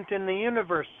constant in the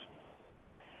universe.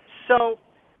 So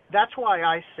that's why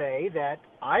I say that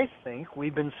I think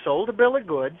we've been sold a bill of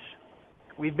goods.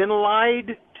 We've been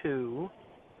lied to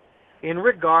in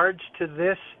regards to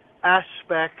this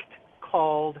aspect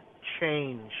called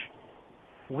change.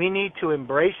 We need to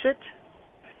embrace it.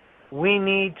 We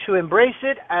need to embrace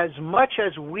it as much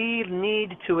as we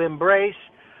need to embrace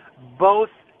both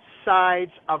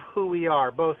sides of who we are,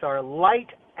 both our light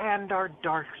and our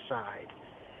dark side.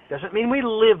 Doesn't mean we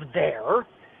live there.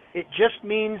 It just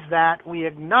means that we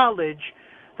acknowledge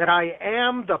that I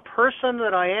am the person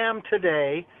that I am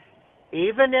today,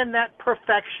 even in that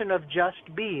perfection of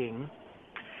just being,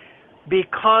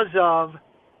 because of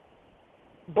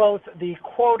both the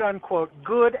quote-unquote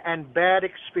good and bad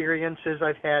experiences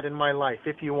I've had in my life,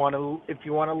 if you want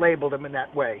to label them in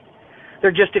that way.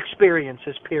 They're just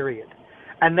experiences, period.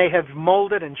 And they have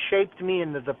molded and shaped me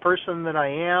into the person that I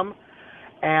am.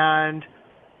 And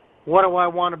what do I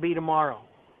want to be tomorrow?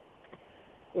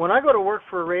 When I go to work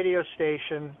for a radio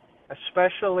station,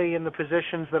 especially in the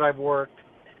positions that I've worked,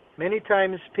 many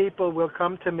times people will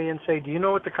come to me and say, do you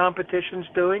know what the competition's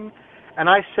doing? And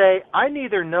I say, I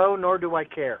neither know nor do I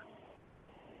care.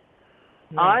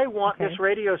 Yeah, I want this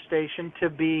radio station to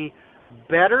be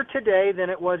better today than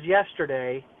it was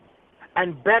yesterday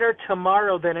and better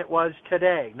tomorrow than it was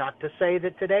today. Not to say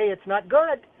that today it's not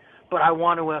good, but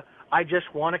I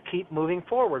just want to keep moving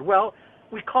forward. Well,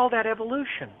 we call that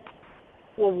evolution.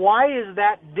 Well, why is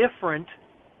that different?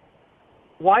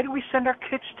 Why do we send our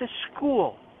kids to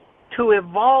school? To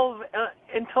evolve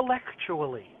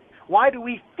intellectually. Why do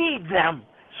we feed them?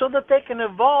 So that they can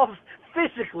evolve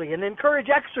physically and encourage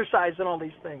exercise and all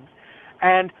these things.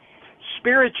 And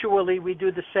spiritually, we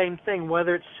do the same thing,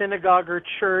 whether it's synagogue or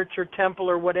church or temple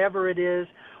or whatever it is.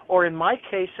 Or in my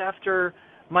case, after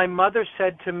my mother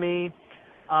said to me,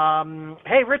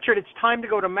 hey, Richard, it's time to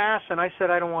go to Mass. And I said,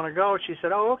 I don't want to go. She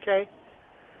said, oh, okay.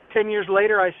 10 years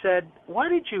later, I said, why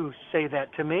did you say that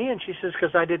to me? And she says,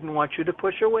 because I didn't want you to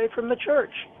push away from the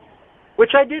church,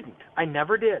 which I didn't. I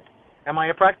never did. Am I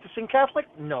a practicing Catholic?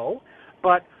 No.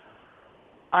 But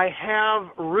I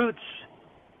have roots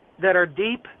that are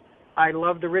deep. I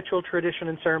love the ritual, tradition,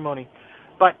 and ceremony.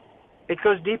 But it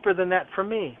goes deeper than that for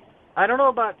me. I don't know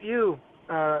about you,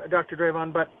 Dr.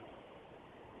 Drayvon, but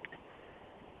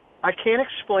I can't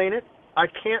explain it. I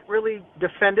can't really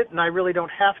defend it, and I really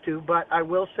don't have to, but I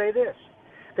will say this.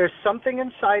 There's something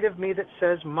inside of me that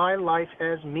says my life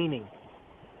has meaning.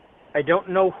 I don't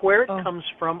know where it comes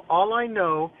from. All I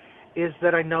know is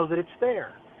that I know that it's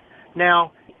there.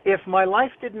 Now, if my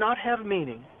life did not have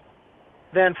meaning,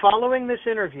 then following this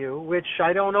interview, which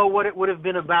I don't know what it would have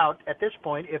been about at this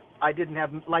point if I didn't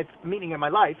have meaning in my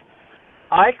life,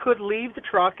 I could leave the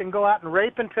truck and go out and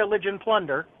rape and pillage and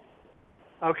plunder,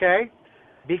 okay,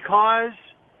 because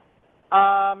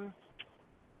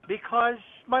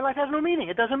my life has no meaning.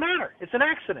 It doesn't matter. It's an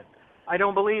accident. I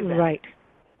don't believe that. Right.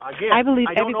 Again, I believe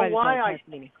I don't know why everybody's life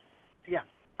has meaning. Yeah.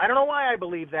 I don't know why I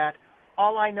believe that.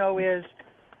 All I know is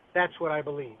that's what I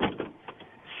believe.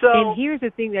 So, and here's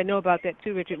the thing that I know about that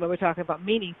too, Richard, when we're talking about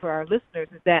meaning for our listeners,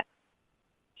 is that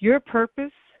your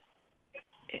purpose,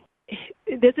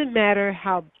 it doesn't matter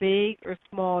how big or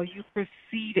small you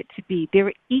perceive it to be.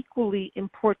 They're equally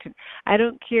important. I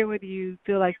don't care whether you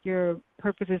feel like your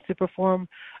purpose is to perform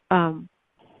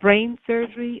brain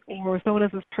surgery or someone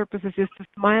else's purpose is just to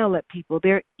smile at people.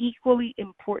 They're equally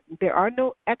important. There are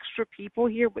no extra people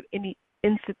here with any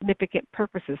insignificant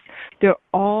purposes. They're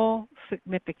all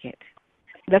significant.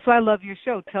 That's why I love your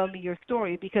show, Tell Me Your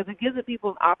Story, because it gives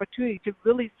people an opportunity to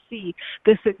really see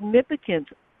the significance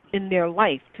in their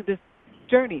life to this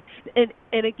journey.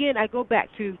 And again, I go back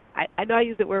to, I know I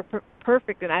use the word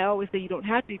perfect, and I always say you don't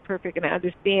have to be perfect, and I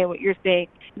understand what you're saying.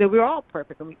 You know, we're all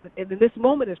perfect, and this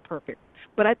moment is perfect.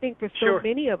 But I think for so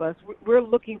many of us, we're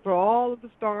looking for all of the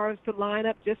stars to line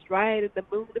up just right, and the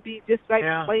moon to be just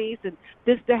right place, and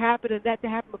this to happen and that to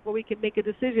happen before we can make a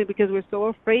decision, because we're so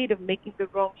afraid of making the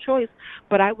wrong choice.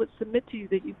 But I would submit to you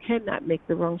that you cannot make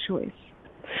the wrong choice,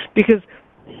 because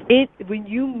when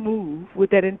you move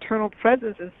with that internal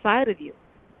presence inside of you,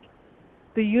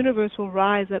 the universe will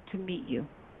rise up to meet you.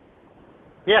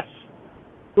 Yes.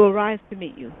 It will rise to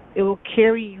meet you. It will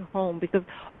carry you home, because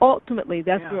ultimately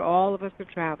that's where all of us are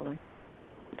traveling.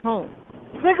 It's home.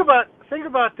 Think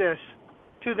about this,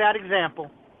 to that example.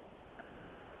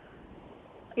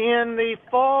 In the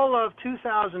fall of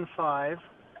 2005,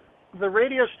 the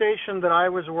radio station that I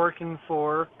was working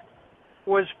for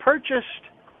was purchased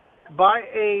by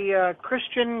a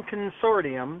Christian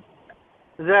consortium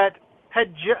that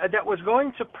was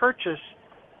going to purchase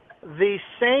the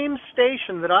same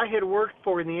station that I had worked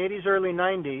for in the 80s, early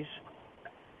 90s.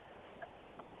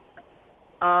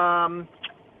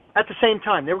 At the same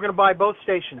time, they were going to buy both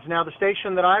stations. Now, the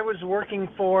station that I was working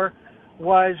for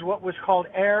was what was called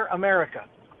Air America,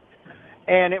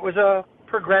 and it was a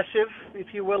progressive,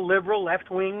 if you will, liberal,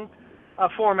 left-wing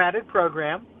formatted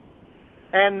program.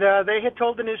 And they had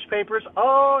told the newspapers,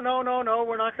 oh, no,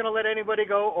 we're not going to let anybody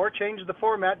go or change the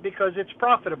format because it's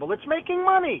profitable. It's making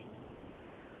money.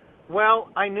 Well,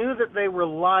 I knew that they were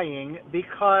lying,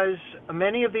 because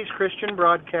many of these Christian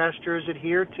broadcasters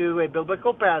adhere to a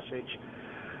biblical passage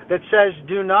that says,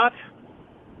 do not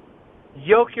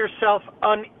yoke yourself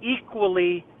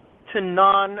unequally to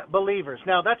non-believers.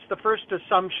 Now, that's the first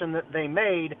assumption that they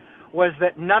made, was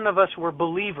that none of us were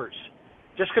believers.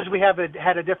 Just because we had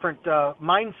a different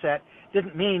mindset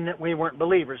didn't mean that we weren't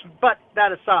believers. But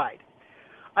that aside,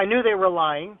 I knew they were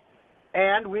lying,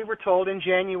 and we were told in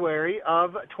January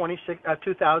of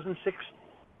 2006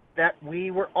 that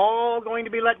we were all going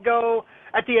to be let go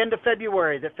at the end of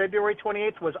February, that February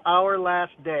 28th was our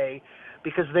last day,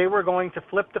 because they were going to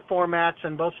flip the formats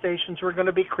and both stations were going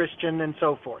to be Christian and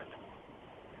so forth.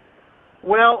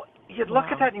 Well, you'd look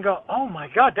at that and you go, oh, my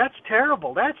God, that's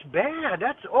terrible. That's bad.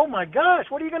 Oh, my gosh,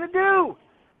 what are you going to do?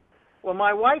 Well,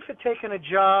 my wife had taken a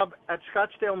job at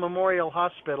Scottsdale Memorial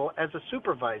Hospital as a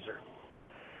supervisor.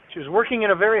 She was working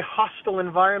in a very hostile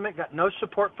environment, got no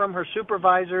support from her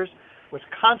supervisors, was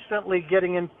constantly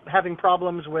having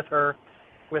problems with her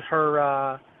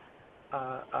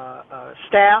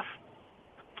staff.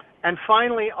 And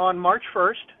finally, on March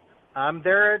 1st, I'm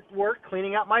there at work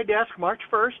cleaning out my desk, March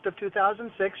 1st of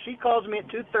 2006. She calls me at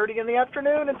 2:30 in the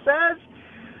afternoon and says,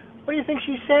 what do you think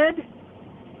she said?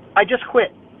 I just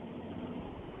quit.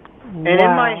 And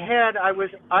in my head, I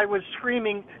was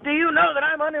screaming, do you know that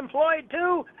I'm unemployed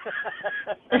too?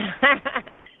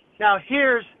 Now,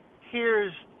 here's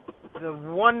the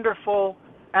wonderful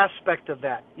aspect of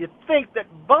that. You'd think that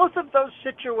both of those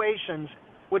situations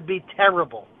would be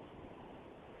terrible.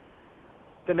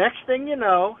 The next thing you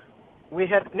know, we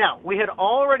had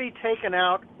already taken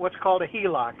out what's called a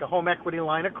HELOC, a home equity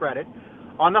line of credit,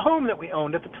 on the home that we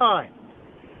owned at the time.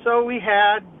 So we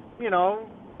had,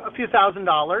 a few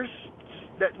 $1,000s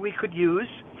that we could use,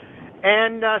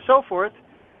 and so forth.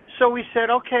 So we said,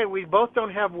 okay, we both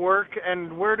don't have work,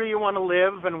 and where do you want to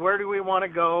live, and where do we want to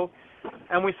go?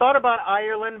 And we thought about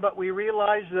Ireland, but we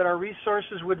realized that our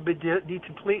resources would be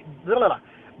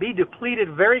be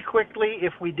depleted very quickly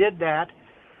if we did that,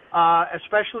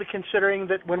 especially considering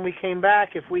that when we came back,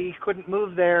 if we couldn't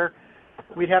move there,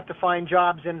 we'd have to find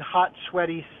jobs in hot,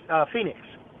 sweaty Phoenix.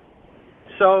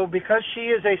 So because she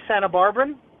is a Santa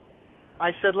Barbaran,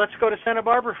 I said, let's go to Santa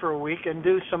Barbara for a week and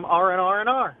do some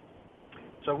R&R.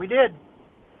 So we did.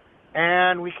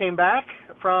 And we came back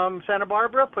from Santa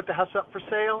Barbara, put the house up for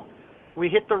sale. We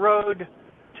hit the road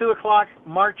 2 o'clock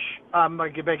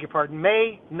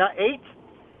May 8th,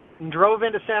 and drove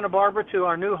into Santa Barbara to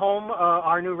our new home,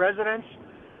 our new residence,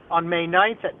 on May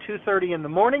 9th at 2:30 in the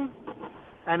morning,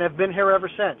 and have been here ever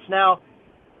since. Now,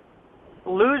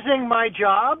 losing my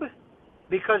job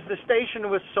because the station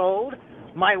was sold,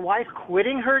 my wife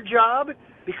quitting her job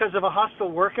because of a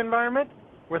hostile work environment,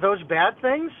 were those bad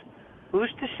things?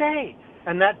 Who's to say?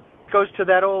 And that goes to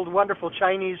that old wonderful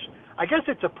Chinese, I guess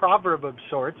it's a proverb of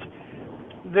sorts,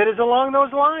 that is along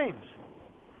those lines.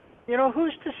 You know,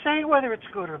 who's to say whether it's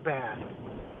good or bad?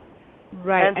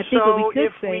 Right. And I think so what we could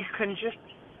if say, we can just,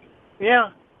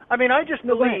 I just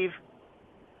believe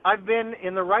I've been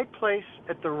in the right place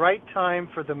at the right time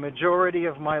for the majority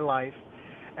of my life,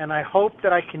 and I hope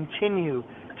that I continue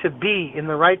to be in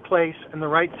the right place and the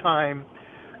right time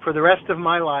for the rest of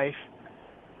my life,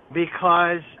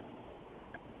 because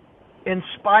in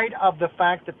spite of the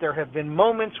fact that there have been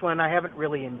moments when I haven't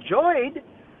really enjoyed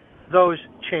those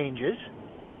changes,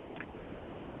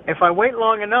 if I wait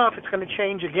long enough, it's going to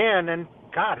change again, and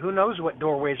God, who knows what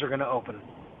doorways are going to open?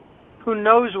 Who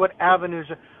knows what avenues?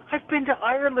 I've been to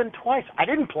Ireland twice. I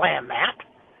didn't plan that.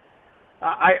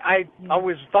 I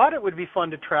always thought it would be fun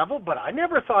to travel, but I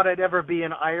never thought I'd ever be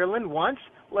in Ireland once,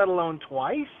 let alone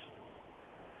twice.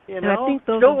 You know, and I think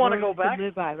those still are want to words go back. to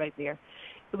live by right there.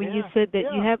 When you said that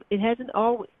it hasn't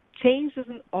always, change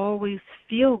doesn't always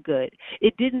feel good.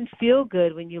 It didn't feel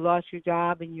good when you lost your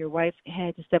job and your wife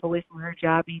had to step away from her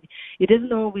job. It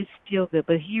doesn't always feel good.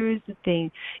 But here's the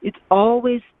thing: it's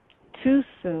always too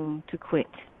soon to quit.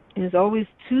 And it's always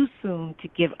too soon to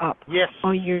give up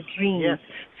on your dreams. Yes.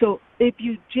 So if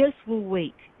you just will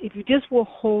wait, if you just will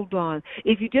hold on,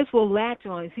 if you just will latch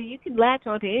on, see, you can latch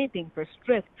on to anything for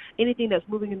strength, anything that's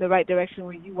moving in the right direction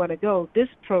where you want to go. This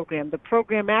program, the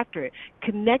program after it,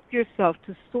 connect yourself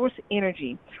to source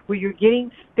energy where you're getting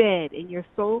fed and your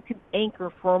soul can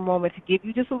anchor for a moment to give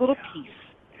you just a little peace.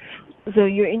 So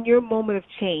you're in your moment of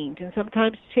change, and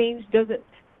sometimes change doesn't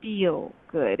feel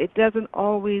good. It doesn't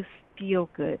always feel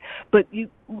good. But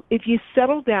if you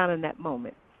settle down in that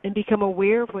moment and become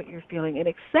aware of what you're feeling and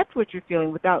accept what you're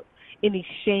feeling without any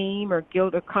shame or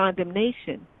guilt or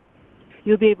condemnation,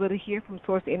 you'll be able to hear from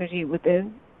source energy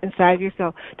inside of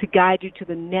yourself to guide you to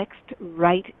the next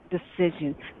right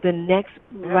decision, the next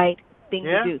right thing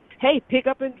to do. Hey, pick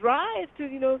up and drive to,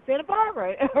 Santa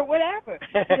Barbara or whatever.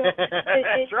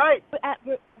 That's right. But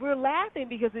we're laughing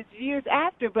because it's years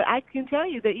after, but I can tell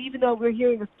you that even though we're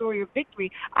hearing a story of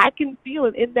victory, I can feel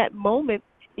it in that moment.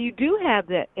 You do have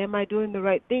that, am I doing the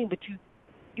right thing? But you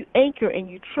anchor and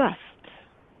you trust.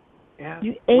 Yeah.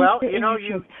 You anchor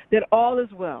trust that all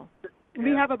is well. Yeah.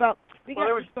 We got about 6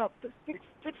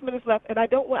 minutes left, and I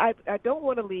don't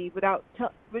want to leave without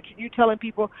Richard, you telling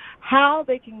people how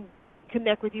they can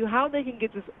connect with you, how they can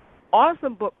get this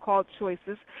awesome book called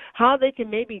Choices, how they can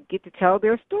maybe get to tell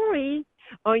their story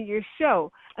on your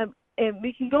show. And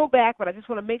we can go back, but I just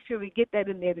want to make sure we get that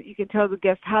in there, that you can tell the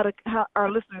guests how our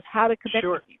listeners how to connect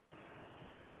with you.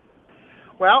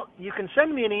 Well, you can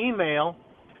send me an email,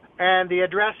 and the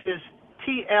address is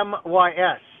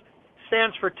TMYS.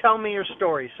 Stands for Tell Me Your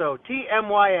Story. So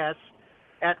TMYS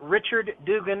at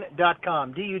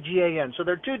richarddugan.com, DUGAN. So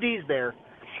there are 2 D's there.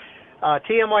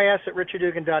 TMYS at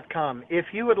richarddugan.com.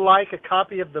 If you would like a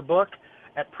copy of the book,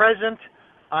 at present,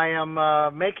 I am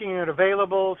making it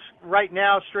available right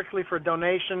now strictly for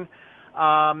donation.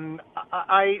 My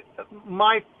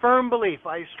firm belief,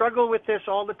 I struggle with this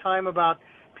all the time about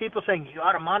people saying, you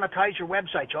ought to monetize your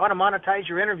website, you ought to monetize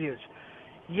your interviews.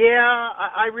 Yeah,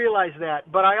 I realize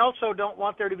that, but I also don't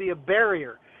want there to be a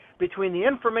barrier between the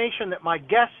information that my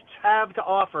guests have to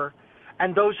offer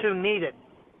and those who need it.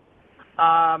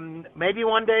 Maybe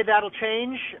one day that'll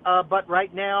change, but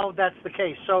right now that's the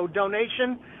case. So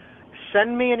donation,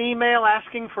 send me an email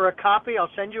asking for a copy. I'll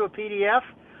send you a PDF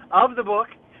of the book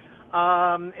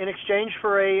in exchange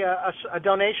for a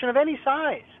donation of any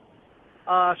size,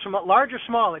 large or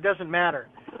small, it doesn't matter.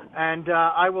 And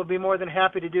I will be more than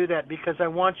happy to do that, because I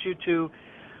want you to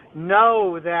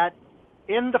know that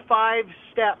in the 5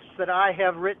 steps that I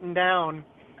have written down,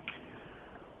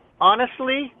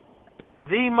 honestly,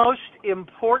 the most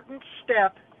important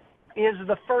step is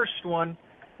the first one.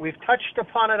 We've touched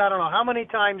upon it I don't know how many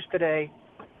times today.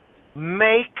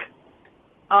 Make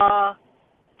a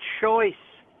choice.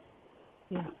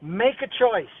 Yeah. Make a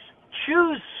choice.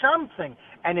 Choose something.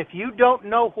 And if you don't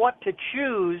know what to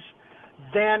choose,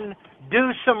 then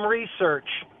do some research.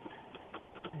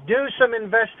 Do some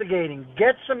investigating.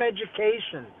 Get some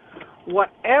education.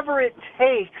 Whatever it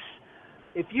takes.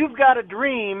 If you've got a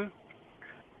dream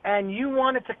and you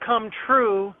want it to come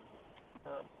true,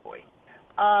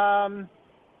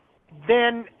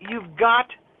 then you've got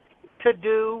to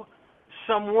do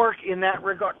some work in that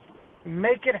regard.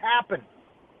 Make it happen.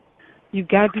 You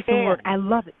got to do some work. I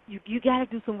love it. You got to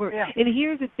do some work. Yeah. And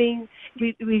here's the thing: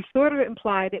 we sort of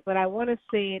implied it, but I want to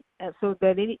say it so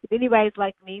that if anybody's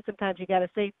like me, sometimes you got to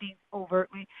say things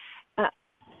overtly.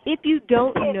 If you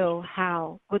don't know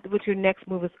what your next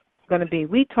move is going to be,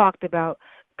 we talked about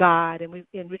God, and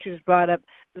Richard has brought up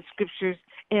the scriptures,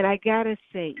 and I got to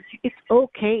say, it's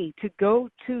okay to go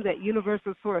to that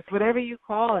universal source, whatever you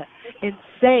call it, and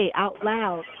say out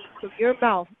loud from your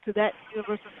mouth to that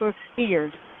universal source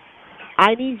ears,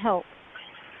 I need help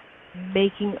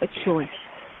making a choice.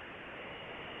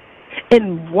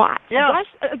 And watch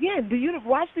again,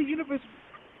 watch the universe,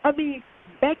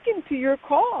 beckon to your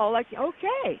call, like,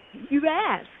 okay, you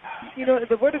asked.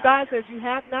 The Word of God says you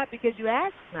have not because you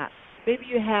ask not. Maybe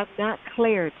you have not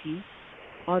clarity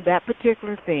on that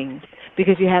particular thing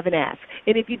because you haven't asked.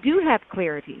 And if you do have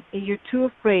clarity and you're too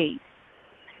afraid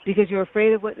because you're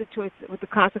afraid of what the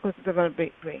consequences are going to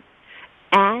bring,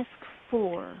 ask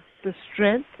for the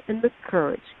strength and the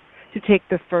courage to take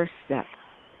the first step.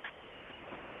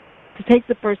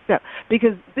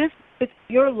 Because it's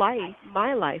your life,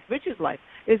 my life, Richard's life,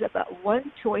 is about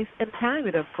one choice at a time,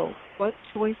 one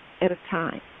choice at a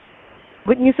time.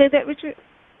 Wouldn't you say that, Richard?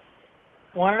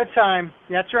 One at a time.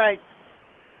 That's right.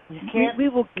 You can't we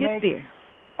will get there.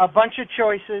 A bunch of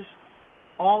choices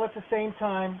all at the same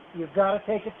time. You've got to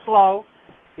take it slow.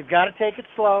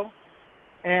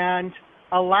 And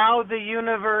allow the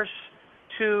universe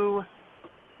to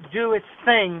do its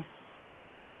thing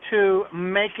to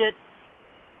make it,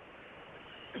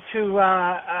 to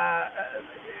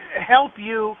help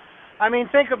you.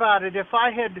 Think about it. If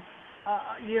I had,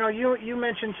 you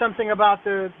mentioned something about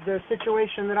the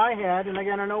situation that I had, and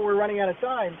again, I know we're running out of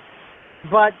time,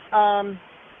 but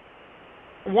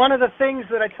one of the things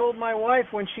that I told my wife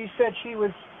when she said she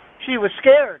was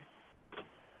scared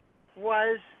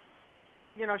was,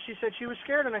 she said she was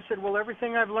scared, and I said, well,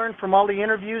 everything I've learned from all the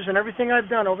interviews and everything I've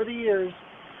done over the years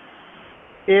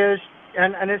is,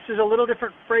 and this is a little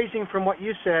different phrasing from what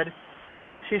you said,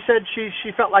 she said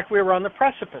she felt like we were on the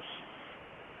precipice.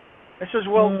 I says,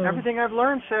 well, everything I've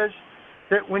learned says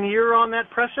that when you're on that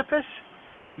precipice,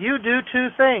 you do two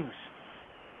things.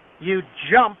 You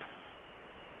jump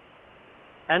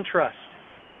and trust.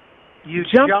 You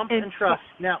jump and trust.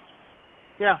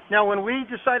 Now, when we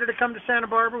decided to come to Santa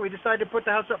Barbara, we decided to put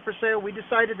the house up for sale. We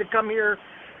decided to come here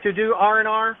to do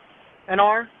R&R.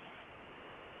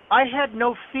 I had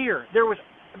no fear. There was,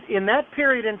 in that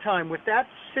period in time, with that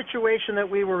situation that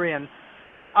we were in,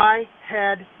 I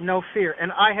had no fear.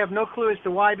 And I have no clue as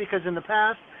to why, because in the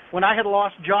past, when I had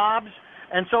lost jobs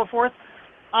and so forth,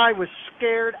 I was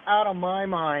scared out of my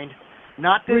mind.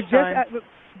 Not this time.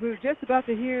 We're just about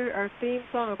to hear our theme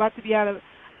song, about to be out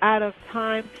of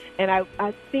time, and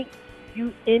I think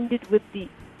you ended with the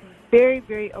very,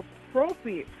 very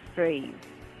appropriate phrase,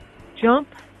 jump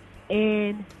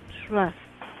and trust.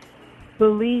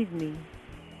 Believe me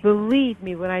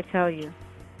when I tell you,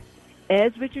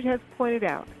 as Richard has pointed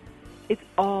out, it's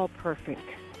all perfect.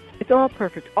 It's all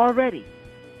perfect already.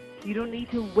 You don't need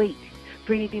to wait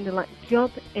for anything to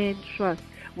jump and trust.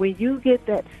 When you get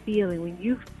that feeling, when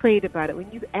you've prayed about it,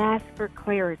 when you've asked for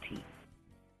clarity.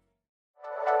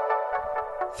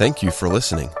 Thank you for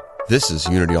listening. This is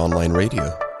Unity Online Radio,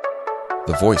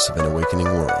 the voice of an awakening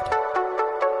world.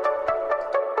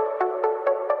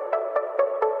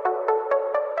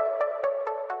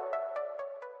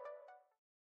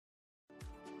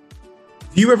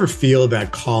 Do you ever feel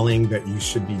that calling that you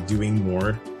should be doing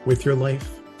more with your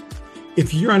life?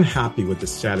 If you're unhappy with the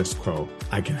status quo,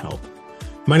 I can help.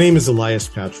 My name is Elias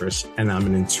Patras, and I'm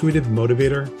an intuitive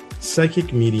motivator,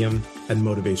 psychic medium, and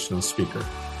motivational speaker.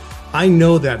 I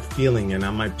know that feeling, and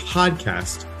on my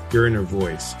podcast, Your Inner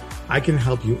Voice, I can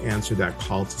help you answer that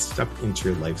call to step into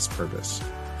your life's purpose.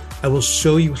 I will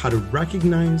show you how to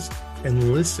recognize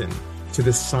and listen to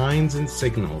the signs and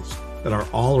signals that are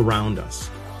all around us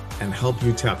and help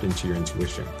you tap into your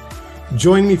intuition.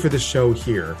 Join me for the show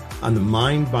here on the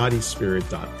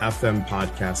mindbodyspirit.fm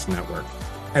podcast network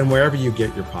and wherever you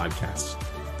get your podcasts.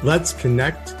 Let's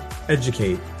connect,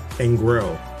 educate, and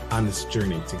grow on this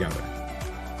journey together.